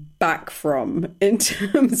come back from in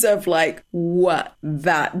terms of, like, what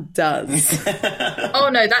that does. Oh,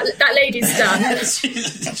 no, that lady's done.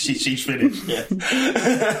 she's finished,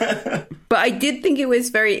 yeah. But I did think it was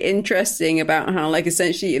very interesting about how, like,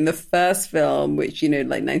 essentially in the first film, which, you know,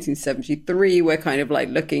 like 1973, we're kind of like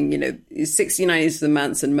looking, you know, 69 is the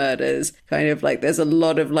Manson murders, kind of like there's a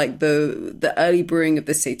lot of like the early brewing of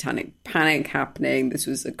the satanic panic happening. This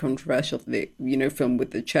was a controversial, you know, film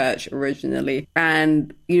with the church originally.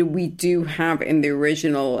 And, you know, we do have in the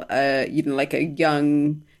original, you know, like a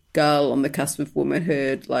young girl on the cusp of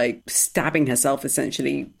womanhood, like stabbing herself,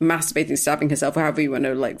 essentially masturbating, stabbing herself, however you want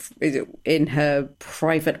to, like, is it in her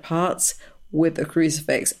private parts with a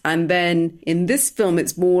crucifix. And then in this film,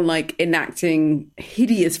 it's more like enacting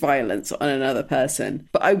hideous violence on another person.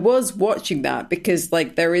 But I was watching that because,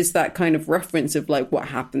 like, there is that kind of reference of like what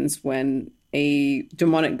happens when a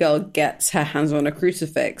demonic girl gets her hands on a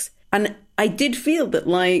crucifix. And I did feel that,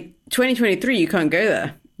 like, 2023, you can't go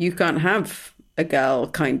there. You can't have a girl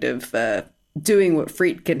kind of doing what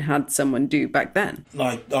Friedkin had someone do back then.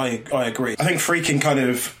 I agree. I think Friedkin kind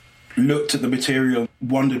of looked at the material,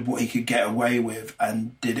 wondered what he could get away with,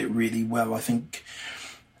 and did it really well. I think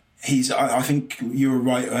you were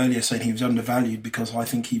right earlier saying he was undervalued, because I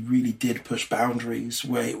think he really did push boundaries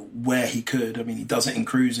where he could. I mean, he does it in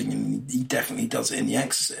Cruising, and he definitely does it in The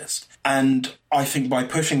Exorcist. And I think by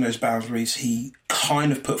pushing those boundaries, he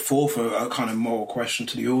kind of put forth a kind of moral question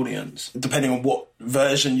to the audience. Depending on what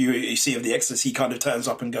version you see of The Exorcist, he kind of turns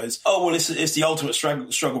up and goes, oh, well, it's the ultimate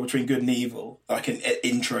struggle between good and evil, like in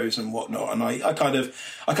intros and whatnot. And I kind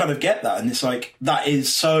of get that. And it's like, that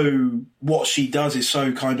is so, what she does is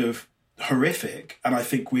so kind of horrific. And I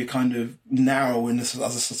think we're kind of now as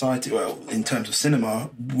a society, well, in terms of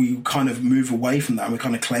cinema, we kind of move away from that, and we're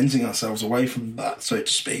kind of cleansing ourselves away from that, so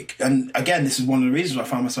to speak. And again, this is one of the reasons I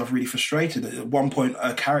found myself really frustrated. At one point,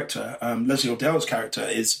 a character, Leslie Odell's character,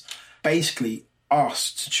 is basically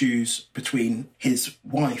asked to choose between his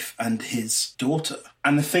wife and his daughter.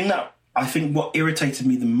 And the thing that I think what irritated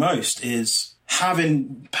me the most is,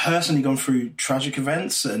 having personally gone through tragic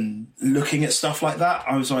events and looking at stuff like that,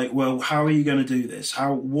 I was like, well, how are you going to do this?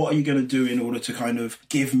 What are you going to do in order to kind of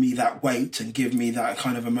give me that weight and give me that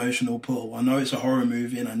kind of emotional pull? I know it's a horror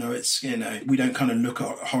movie, and I know it's, you know, we don't kind of look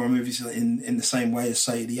at horror movies in the same way as,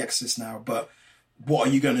 say, The Exorcist now, but what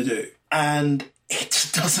are you going to do? And it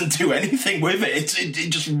just doesn't do anything with it. It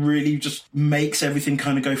just really just makes everything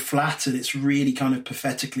kind of go flat, and it's really kind of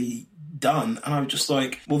pathetically done. And I was just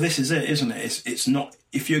like, well, this is it, isn't it? It's not,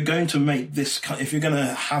 if you're going to make this, if you're going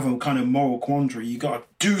to have a kind of moral quandary, you got to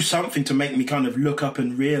do something to make me kind of look up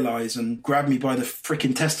and realise and grab me by the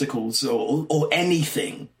freaking testicles or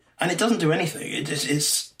anything. And it doesn't do anything.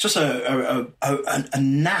 It's just a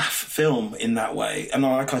naff film in that way. And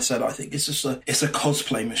like I said, I think it's just it's a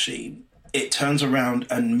cosplay machine. It turns around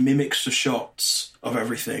and mimics the shots of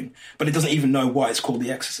everything, but it doesn't even know why it's called The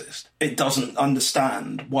Exorcist. It doesn't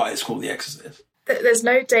understand why it's called The Exorcist. There's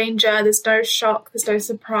no danger, there's no shock, there's no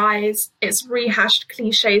surprise. It's rehashed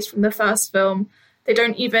cliches from the first film. They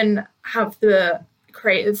don't even have the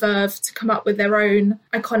creative verve to come up with their own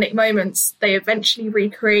iconic moments. They eventually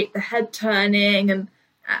recreate the head turning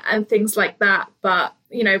and things like that. But,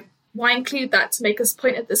 you know, why include that to make us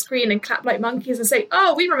point at the screen and clap like monkeys and say,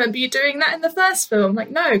 oh, we remember you doing that in the first film?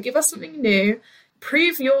 Like, no, give us something new.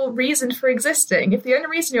 Prove your reason for existing. If the only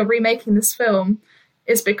reason you're remaking this film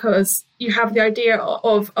is because you have the idea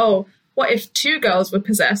of, oh, what if 2 girls were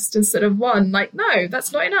possessed instead of 1? Like, no,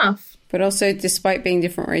 that's not enough. But also, despite being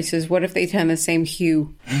different races, what if they turn the same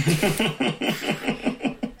hue?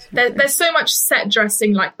 There's so much set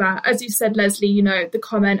dressing like that. As you said, Leslie, you know, the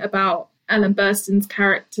comment about Ellen Burstyn's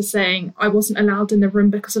character saying, I wasn't allowed in the room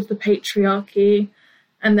because of the patriarchy.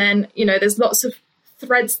 And then, you know, there's lots of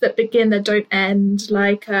threads that begin that don't end,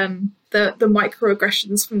 like the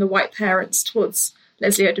microaggressions from the white parents towards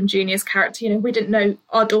Leslie Odom Jr.'s character. You know, we didn't know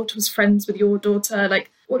our daughter was friends with your daughter.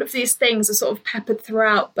 Like, all of these things are sort of peppered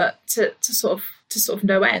throughout, but to sort of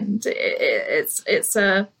no end. It's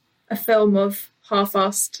a film of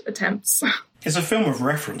half-assed attempts. It's a film of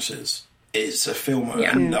references. It's a film,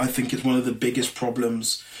 and I think it's one of the biggest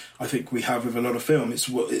problems I think we have with a lot of film.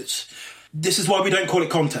 This is why we don't call it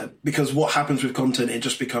content, because what happens with content, it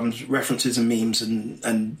just becomes references and memes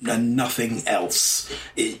and nothing else.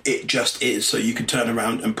 It just is. So you can turn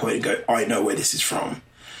around and point and go, I know where this is from.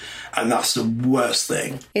 And that's the worst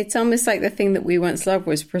thing. It's almost like the thing that we once loved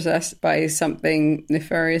was possessed by something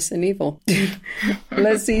nefarious and evil.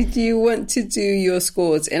 Leslie, do you want to do your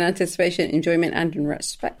scores in anticipation, enjoyment, and in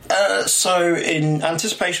retrospect? So in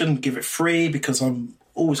anticipation, give it 3, because I'm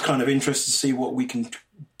always kind of interested to see what we can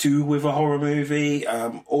do with a horror movie.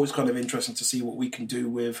 Always kind of interesting to see what we can do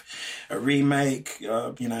with a remake.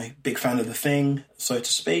 Big fan of The Thing, so to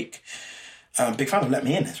speak. Big fan of Let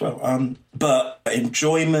Me In as well. But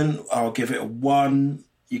enjoyment, I'll give it a 1.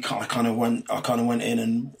 I kind of went in,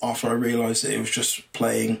 and after I realised that it was just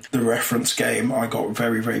playing the reference game, I got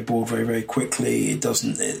very, very bored very, very quickly.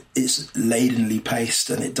 It's ladenly paced,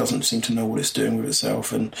 and it doesn't seem to know what it's doing with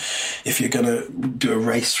itself. And if you're going to do a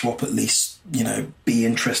race swap, at least, be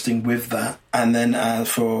interesting with that. And then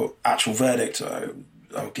for actual verdict,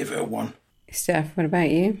 I'll give it a 1. Steph, what about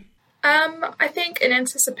you? I think in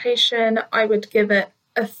anticipation, I would give it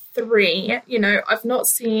a 3. I've not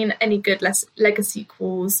seen any good Lego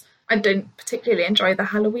sequels. I don't particularly enjoy the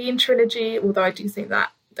Halloween trilogy, although I do think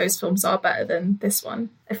that those films are better than this one,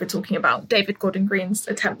 if we're talking about David Gordon Green's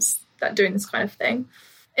attempts at doing this kind of thing.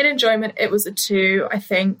 In enjoyment, it was a 2. I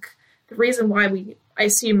think the reason why I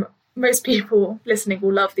assume most people listening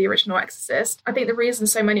will love the original Exorcist. I think the reason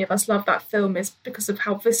so many of us love that film is because of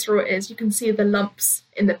how visceral it is. You can see the lumps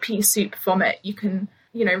in the pea soup vomit. You can,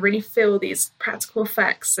 really feel these practical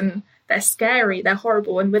effects, and they're scary, they're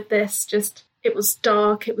horrible. And with this, it was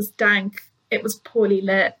dark, it was dank, it was poorly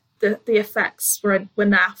lit. The effects were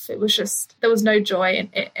naff. It was just, there was no joy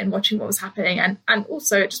in watching what was happening. And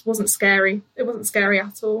also it just wasn't scary. It wasn't scary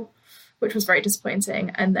at all, which was very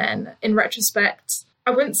disappointing. And then in retrospect,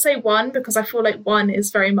 I wouldn't say 1, because I feel like 1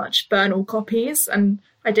 is very much burn all copies. And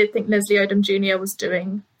I did think Leslie Odom Jr. was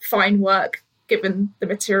doing fine work given the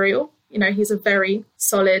material. He's a very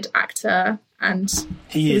solid actor, and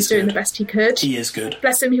he was doing the best he could. He is good.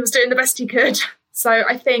 Bless him, he was doing the best he could. So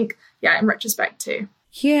I think, in retrospect too.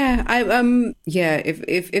 Yeah,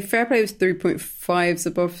 if Fair Play was 3.5s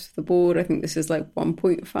above the board, I think this is like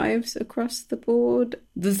 1.5s across the board.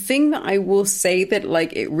 The thing that I will say that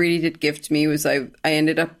it really did give to me was I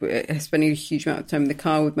ended up spending a huge amount of time in the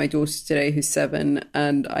car with my daughter today, who's 7,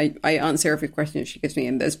 and I answer every question she gives me,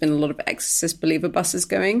 and there's been a lot of Exorcist believer buses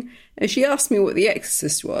going, and she asked me what The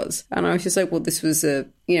Exorcist was, and I was just like, well, this was a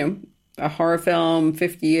horror film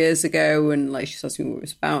 50 years ago, and she asked me what it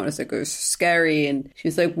was about, and I was like, it was scary, and she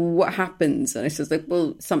was like, well, what happens? And I was like,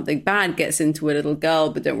 well, something bad gets into a little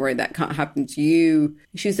girl, but don't worry, that can't happen to you.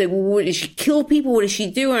 And she was like, well, what, does she kill people? What does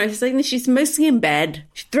she do? And I was like, no, she's mostly in bed.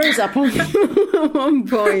 She throws up on one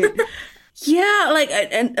point. Yeah,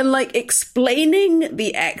 and explaining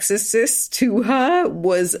The Exorcist to her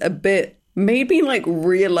was a bit, made me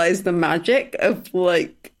realize the magic of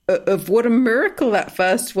what a miracle that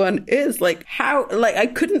first one is. How I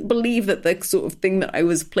couldn't believe that the sort of thing that I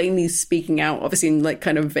was plainly speaking out, obviously in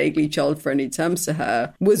kind of vaguely child-friendly terms to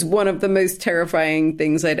her, was one of the most terrifying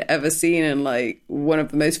things I'd ever seen, and one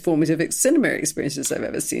of the most formative cinema experiences I've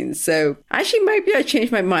ever seen. So actually, maybe I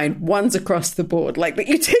changed my mind. 1's across the board. That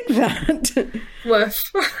you take that.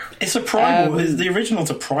 Woof. It's a primal. The original's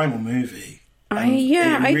a primal movie. I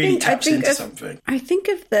think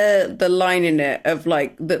of the line in it of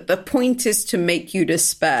the point is to make you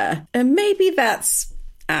despair, and maybe that's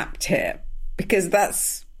apt here, because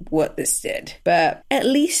that's what this did. But at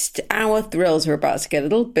least our thrills are about to get a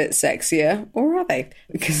little bit sexier, or are they?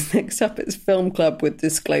 Because next up is Film Club with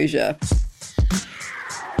Disclosure.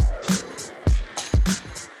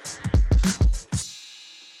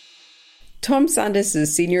 Tom Sanders is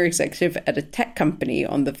a senior executive at a tech company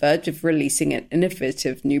on the verge of releasing an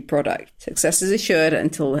innovative new product. Success is assured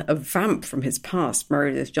until a vamp from his past,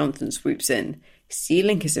 Meredith Johnson, swoops in,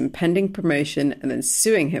 stealing his impending promotion and then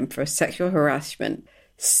suing him for sexual harassment.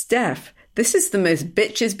 Steph, this is the most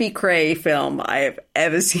bitches be cray film I have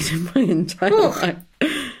ever seen in my entire life.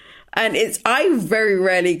 And I very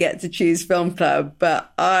rarely get to choose film club, but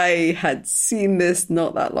I had seen this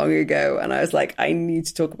not that long ago, and I was like, I need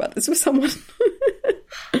to talk about this with someone.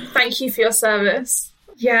 Thank you for your service.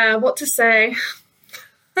 Yeah, what to say?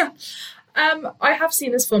 I have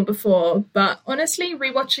seen this film before, but honestly,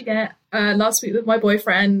 rewatching it last week with my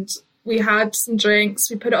boyfriend, we had some drinks,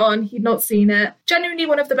 we put it on, he'd not seen it. Genuinely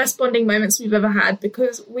one of the best bonding moments we've ever had,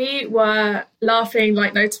 because we were laughing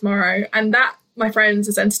like no tomorrow, and that, my friends,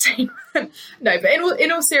 is entertainment. No, but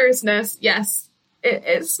in all seriousness, yes,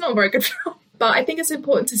 it's not a very good film. But I think it's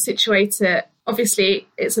important to situate it. Obviously,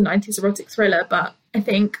 it's a 90s erotic thriller, but I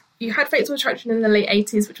think you had Fatal Attraction in the late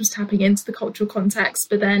 80s, which was tapping into the cultural context.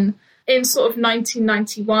 But then in sort of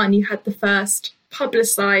 1991, you had the first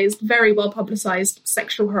publicised, very well publicised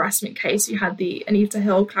sexual harassment case. You had the Anita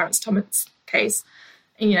Hill, Clarence Thomas case.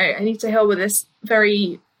 And, Anita Hill was this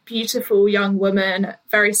very beautiful young woman,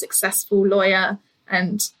 very successful lawyer,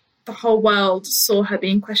 and the whole world saw her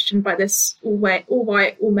being questioned by this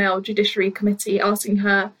all-white, all-male judiciary committee, asking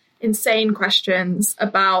her insane questions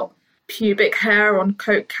about pubic hair on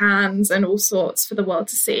Coke cans and all sorts for the world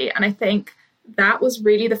to see. And I think that was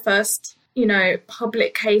really the first,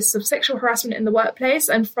 public case of sexual harassment in the workplace.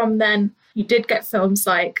 And from then, you did get films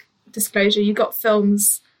like Disclosure. You got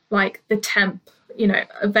films like The Temp,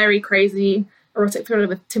 a very crazy erotic thriller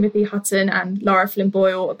with Timothy Hutton and Lara Flynn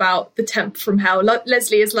Boyle about the temp from hell.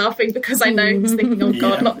 Leslie is laughing because I know he's thinking, oh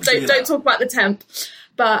God, don't talk about The Temp.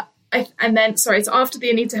 But, so after the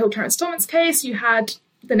Anita Hill Clarence Thomas case, you had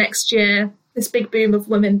the next year this big boom of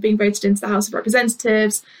women being voted into the House of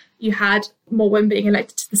Representatives. You had more women being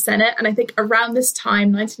elected to the Senate. And I think around this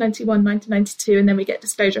time, 1991, 1992, and then we get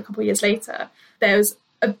Disclosure a couple of years later, there was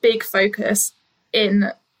a big focus in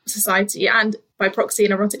society and by proxy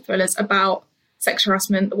in erotic thrillers about sexual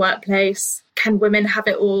harassment, the workplace. Can women have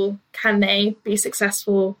it all? Can they be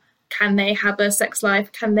successful? Can they have a sex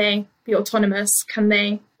life? Can they be autonomous? Can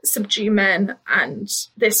they subdue men? And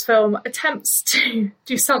this film attempts to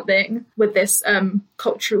do something with this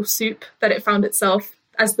cultural soup that it found itself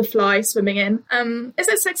as the fly swimming in. Is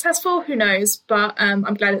it successful? Who knows? But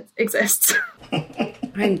I'm glad it exists.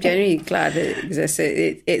 I'm genuinely glad it exists.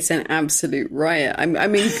 It's an absolute riot.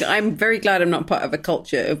 I'm very glad I'm not part of a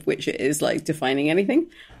culture of which it is like defining anything.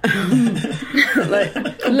 I've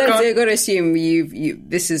got to assume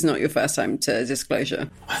this is not your first time to Disclosure.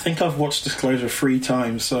 I think I've watched Disclosure 3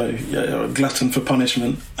 times, so yeah, glutton for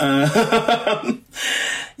punishment.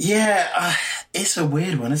 It's a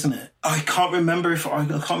weird one, isn't it? I can't remember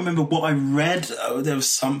what I read. There was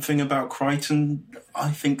something about Crichton, I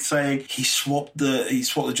think, saying he swapped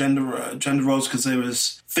the gender roles because there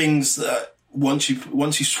was things that once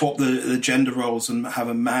you swap the gender roles and have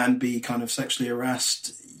a man be kind of sexually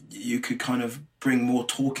harassed, you could kind of bring more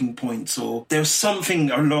talking points, or there was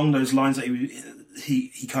something along those lines that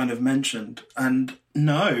he kind of mentioned. And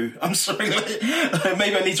no, I'm sorry,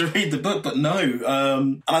 maybe I need to read the book, but no.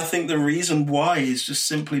 And I think the reason why is just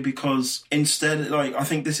simply because instead, I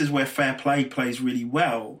think this is where Fair Play plays really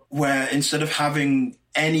well, where instead of having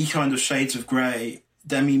any kind of shades of grey,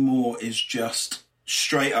 Demi Moore is just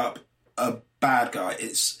straight up a bad guy.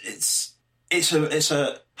 It's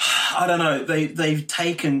a I don't know. They've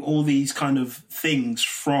taken all these kind of things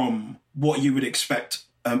from what you would expect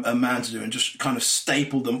a man to do and just kind of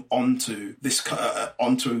stapled them onto this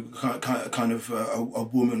onto kind of a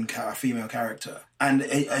woman, a female character, and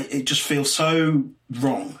it just feels so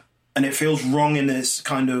wrong. And it feels wrong in this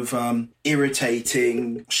kind of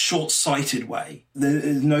irritating, short-sighted way.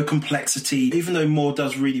 There's no complexity, even though Moore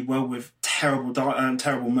does really well with terrible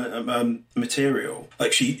material.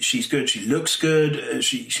 Like she's good, she looks good,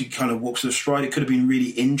 she kind of walks with a stride. It could have been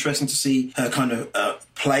really interesting to see her kind of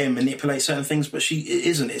play and manipulate certain things, but she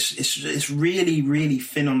isn't. It's really, really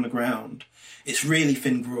thin on the ground. It's really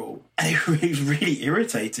thin gruel, and it's really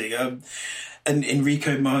irritating. And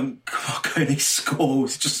Enrico Morcone's score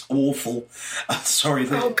was just awful. I'm sorry.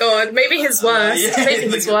 Oh God, maybe his worst.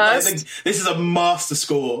 Maybe his worst. This is a master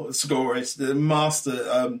scorist, the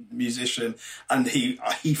master musician, and he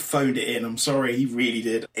phoned it in. I'm sorry, he really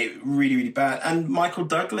did. It really, really bad. And Michael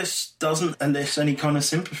Douglas doesn't enlist any kind of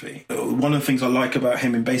sympathy. One of the things I like about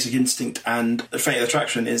him in Basic Instinct and Fatal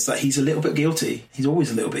Attraction is that he's a little bit guilty. He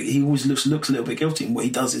always looks a little bit guilty, and what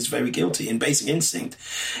he does is very guilty. In Basic Instinct,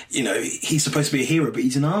 he's supposed to be a hero, but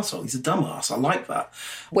he's an arsehole. He's a dumbass. I like that.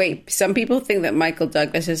 Wait, some people think that Michael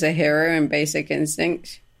Douglas is a hero in Basic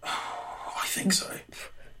Instinct. I think so.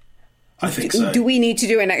 I think so. Do we need to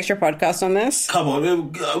do an extra podcast on this? Come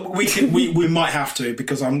on, we might have to,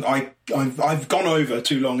 because I've gone over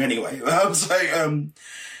too long anyway.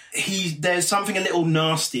 There's something a little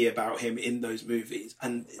nasty about him in those movies,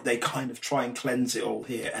 and they kind of try and cleanse it all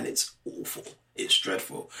here, and it's awful. It's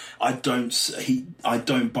dreadful. I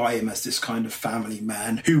don't buy him as this kind of family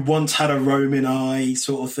man who once had a roaming eye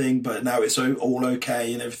sort of thing, but now it's all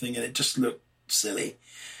okay and everything, and it just looked silly.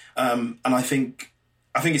 And I think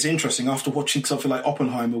it's interesting after watching something like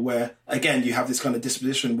Oppenheimer, where, again, you have this kind of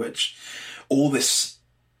disposition which all this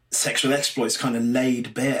sexual exploits kind of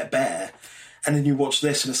laid bare. And then you watch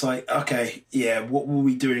this and it's like, okay, yeah, what were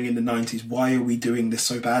we doing in the 90s? Why are we doing this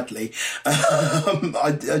so badly?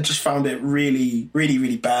 I just found it really, really,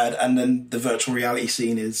 really bad. And then the virtual reality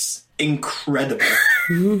scene is incredible.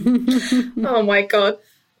 Oh, my God.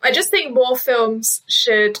 I just think more films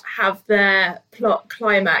should have their plot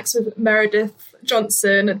climax with Meredith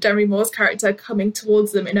Johnson, Demi Moore's character, coming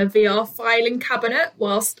towards them in a VR filing cabinet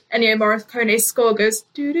whilst Ennio Morricone's score goes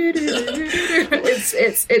do-do-do-do-do-do.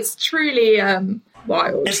 It's truly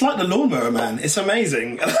wild. It's like the Lawnmower Man. It's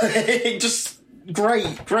amazing. Just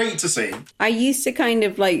great to see. I used to kind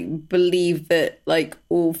of like believe that like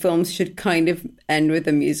all films should kind of end with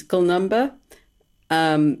a musical number.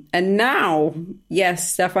 And now,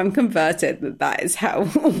 yes, Steph, I'm converted that is how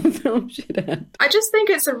all films should end. I just think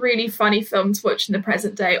it's a really funny film to watch in the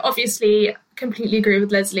present day. Obviously, completely agree with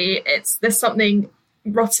Leslie. There's something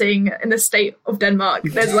rotting in the state of Denmark.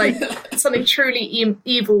 There's like something truly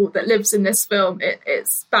evil that lives in this film.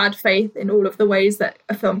 It's bad faith in all of the ways that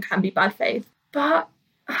a film can be bad faith. But,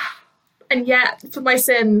 and yet, for my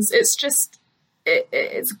sins, it's just,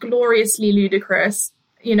 it's gloriously ludicrous,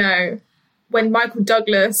 you know. When Michael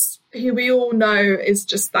Douglas, who we all know is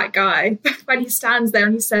just that guy, when he stands there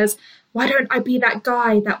and he says, "Why don't I be that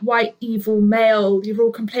guy, that white evil male you're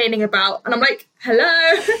all complaining about?" And I'm like,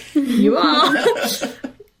 hello, you are.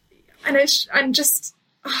 and just,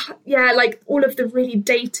 like all of the really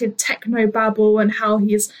dated techno babble and how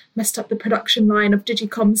he's messed up the production line of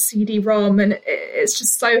Digicom's CD-ROM. And it's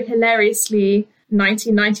just so hilariously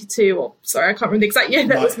 1992, or sorry, I can't remember the exact year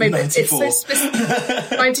that was made, but it's so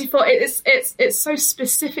specific. 94. It's so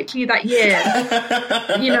specifically that year.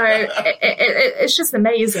 You know, it's just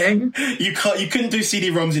amazing. You couldn't do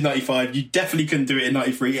CD-ROMs in 95. You definitely couldn't do it in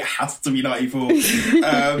 93. It has to be 94.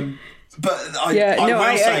 But I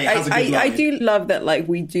will say it has a good line. I do love that, like,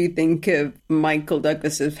 we do think of Michael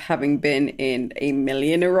Douglas as having been in a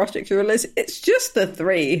million erotic thrillers. It's just the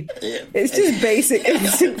three. Yeah. It's just Basic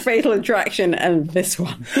Instinct, Fatal Attraction, and this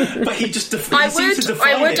one. But he just seems to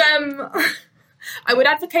define it. I would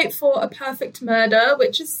advocate for A Perfect Murder,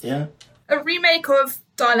 which is a remake of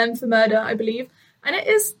Dial M for Murder, I believe. And it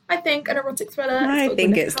is, I think, an erotic thriller. I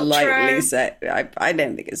think it's lightly set. I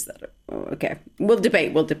don't think it's that. Okay, we'll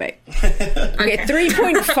debate. Okay,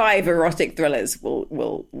 3.5 erotic thrillers.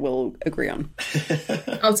 We'll agree on.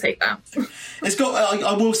 I'll take that. It's got.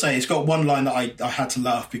 I will say, it's got one line that I had to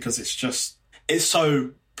laugh because it's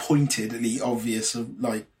so pointedly obvious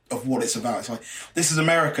of what it's about. It's like, this is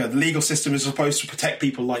America. The legal system is supposed to protect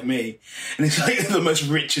people like me. And it's like the most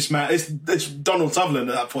richest man. It's Donald Sutherland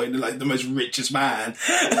at that point, like the most richest man.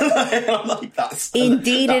 I'm like, that's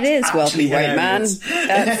indeed it is, wealthy white man.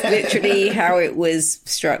 That's literally how it was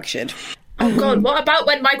structured. Oh God, what about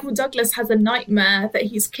when Michael Douglas has a nightmare that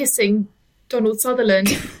he's kissing Donald Sutherland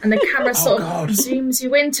and the camera sort of zooms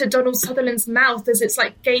you into Donald Sutherland's mouth as it's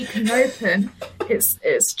like gaping open?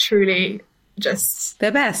 It's truly just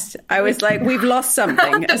the best. I was like, we've lost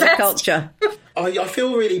something as a culture. I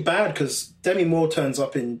feel really bad because Demi Moore turns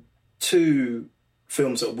up in two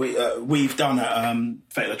films that we've done at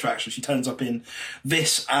Fatal Attraction. She turns up in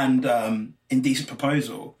this and Indecent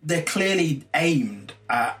Proposal. They're clearly aimed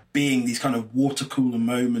at being these kind of water cooler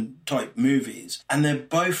moment type movies, and they're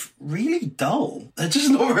both really dull. They're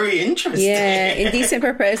just not very interesting. Yeah, Indecent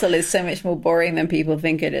Proposal is so much more boring than people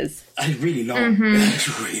think it is. It's really long. Mm-hmm.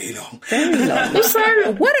 It's really long. Very long.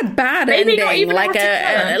 Also, what a bad ending!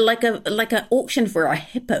 Like an auction for a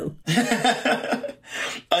hippo.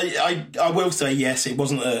 I will say yes. It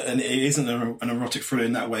wasn't it isn't an erotic thriller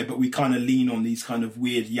in that way, but we kind of lean on these kind of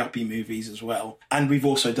weird yuppie movies as well, and we've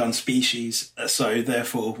also done Species, so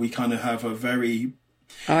therefore we kind of have a very.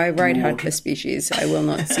 I ride hard for Species. I will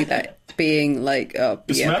not see that being like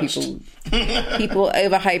people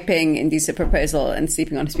overhyping Indecent Proposal and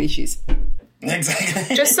sleeping on Species.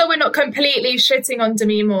 Exactly. Just so we're not completely shitting on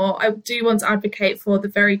Demi Moore, I do want to advocate for the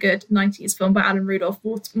very good 90s film by Alan Rudolph,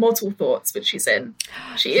 Mortal Thoughts, which she's in.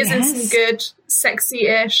 She is in some good,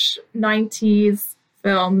 sexy-ish 90s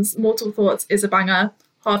films. Mortal Thoughts is a banger.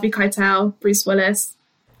 Harvey Keitel, Bruce Willis.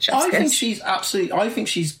 I think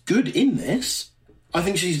she's good in this. I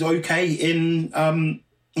think she's okay in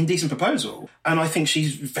Indecent Proposal, and I think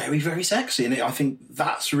she's very, very sexy in it. I think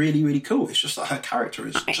that's really, really cool. It's just that her character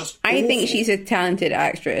is just I think she's a talented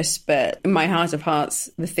actress, but in my heart of hearts,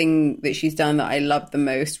 the thing that she's done that I loved the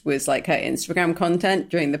most was like her Instagram content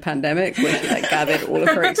during the pandemic, where she like gathered all of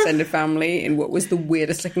her extended family in what was the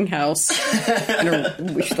weirdest looking house,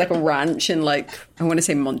 which is like a ranch in like, I want to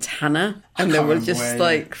say Montana. And they were just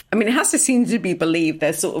like, I mean, it has to seem to be believed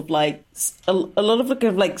there's sort of like a lot of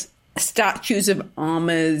like statues of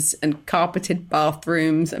armors and carpeted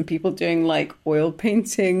bathrooms and people doing like oil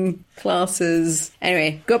painting classes.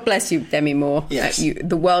 Anyway, God bless you, Demi Moore. Yes.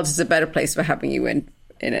 The world is a better place for having you in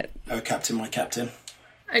it. Oh, Captain, my captain.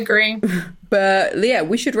 Agree. But yeah,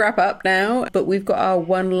 we should wrap up now, but we've got our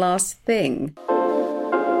one last thing.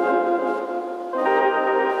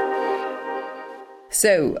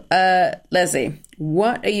 So, Leslie,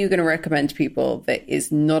 what are you going to recommend to people that is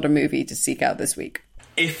not a movie to seek out this week?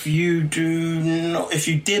 If you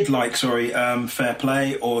did like, Fair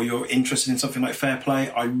Play, or you're interested in something like Fair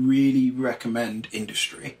Play, I really recommend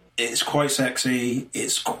Industry. It's quite sexy.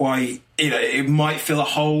 It's quite, it might fill a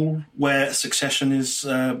hole where Succession is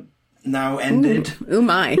now ended. Ooh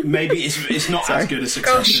my! Maybe it's not as good as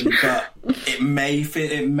Succession, but it may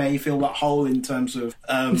fill that hole in terms of.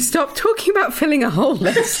 Stop talking about filling a hole,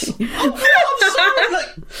 Leslie. I'm sorry. Like,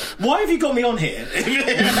 why have you got me on here? I'm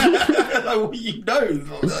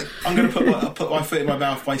going to put my foot in my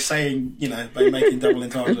mouth by saying, by making double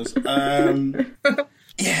entendres.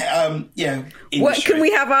 Yeah. Industry. What can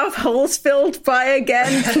we have our holes filled by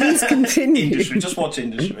again? Please continue. Industry. Just watch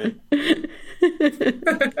Industry.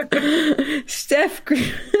 Steph,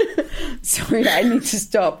 sorry, I need to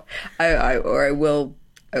stop. I will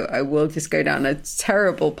just go down a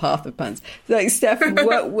terrible path of puns. Like, Steph,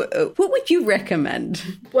 what would you recommend?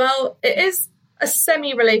 Well, it is a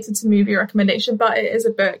semi-related to movie recommendation, but it is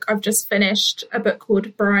a book. I've just finished a book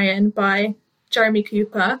called Brian by Jeremy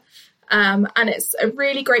Cooper. And it's a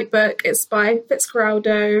really great book. It's by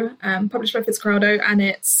Fitzcarraldo, published by Fitzcarraldo, and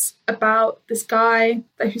it's about this guy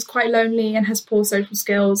who's quite lonely and has poor social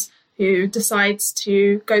skills, who decides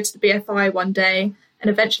to go to the BFI one day and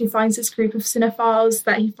eventually finds this group of cinephiles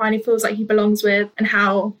that he finally feels like he belongs with, and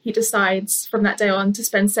how he decides from that day on to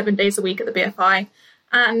spend 7 days a week at the BFI.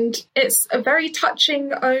 And it's a very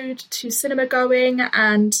touching ode to cinema going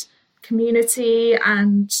and community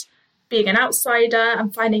and being an outsider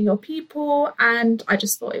and finding your people, and I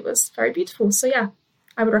just thought it was very beautiful. So yeah,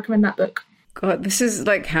 I would recommend that book. God, this is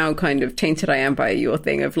like how kind of tainted I am by your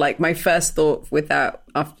thing of like my first thought with that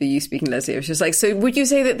after you speaking, Leslie, it was just like, so would you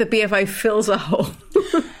say that the BFI fills a hole?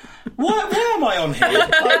 Why am I on here?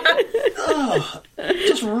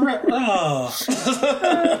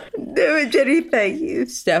 No, Jenny, thank you,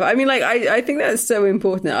 Steph. I mean, like, I think that's so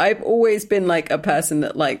important. I've always been like a person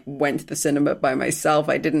that like went to the cinema by myself.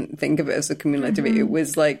 I didn't think of it as a communal activity. It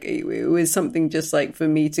was like, it was something just like for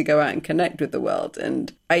me to go out and connect with the world.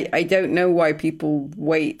 And I don't know why people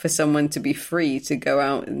wait for someone to be free to go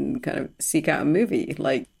out and kind of seek out a movie.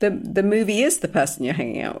 Like the movie is the person you're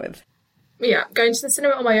hanging out with. Yeah, going to the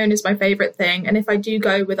cinema on my own is my favourite thing. And if I do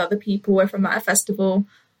go with other people, if I'm at a festival,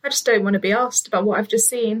 I just don't want to be asked about what I've just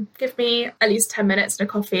seen. Give me at least 10 minutes and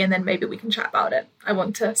a coffee, and then maybe we can chat about it. I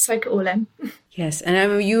want to soak it all in. Yes, and I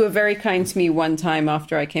remember you were very kind to me one time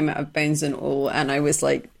after I came out of Bones and All, and I was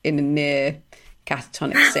like in a near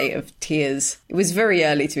catatonic state of tears. It was very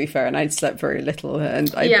early, to be fair, and I'd slept very little.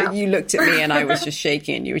 And you looked at me and I was just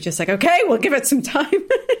shaking, and you were just like, okay, we'll give it some time.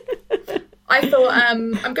 I thought,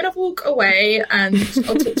 I'm going to walk away and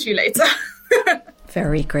I'll talk to you later.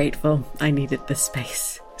 Very grateful. I needed the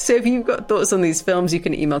space. So if you've got thoughts on these films, you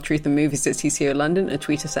can email truthandmovies@TCO London or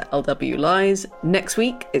tweet us at LWLies. Next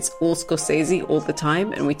week, it's all Scorsese all the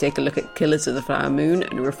time, and we take a look at Killers of the Flower Moon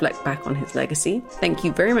and reflect back on his legacy. Thank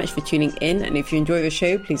you very much for tuning in, and if you enjoy the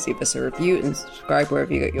show, please leave us a review and subscribe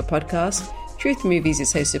wherever you get your podcast. Truth Movies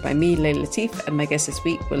is hosted by me, Layla Latif, and my guests this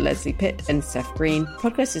week were Leslie Pitt and Steph Green. The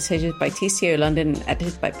podcast is hosted by TCO London and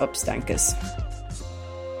edited by Bob Stankus.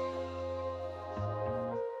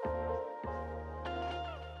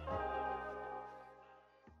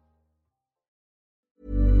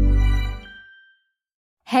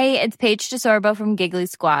 Hey, it's Paige DeSorbo from Giggly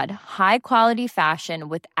Squad. High quality fashion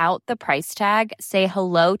without the price tag. Say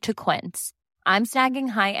hello to Quince. I'm snagging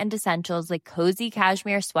high-end essentials like cozy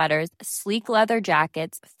cashmere sweaters, sleek leather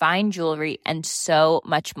jackets, fine jewelry, and so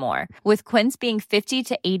much more. With Quince being 50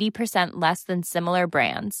 to 80% less than similar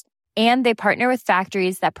brands. And they partner with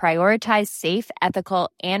factories that prioritize safe, ethical,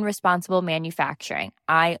 and responsible manufacturing.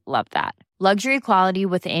 I love that. Luxury quality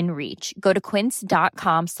within reach. Go to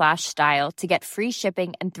quince.com/style to get free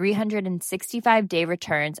shipping and 365-day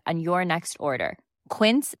returns on your next order.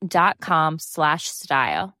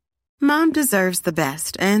 Quince.com/style. Mom deserves the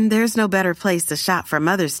best, and there's no better place to shop for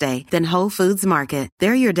Mother's Day than Whole Foods Market.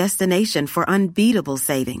 They're your destination for unbeatable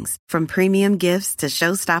savings, from premium gifts to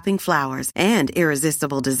show-stopping flowers and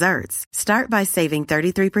irresistible desserts. Start by saving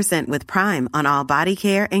 33% with Prime on all body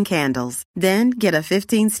care and candles. Then get a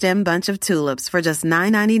 15-stem bunch of tulips for just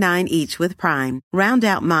 $9.99 each with Prime. Round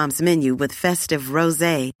out Mom's menu with festive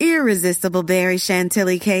rosé, irresistible berry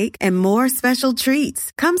chantilly cake, and more special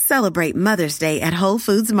treats. Come celebrate Mother's Day at Whole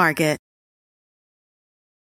Foods Market.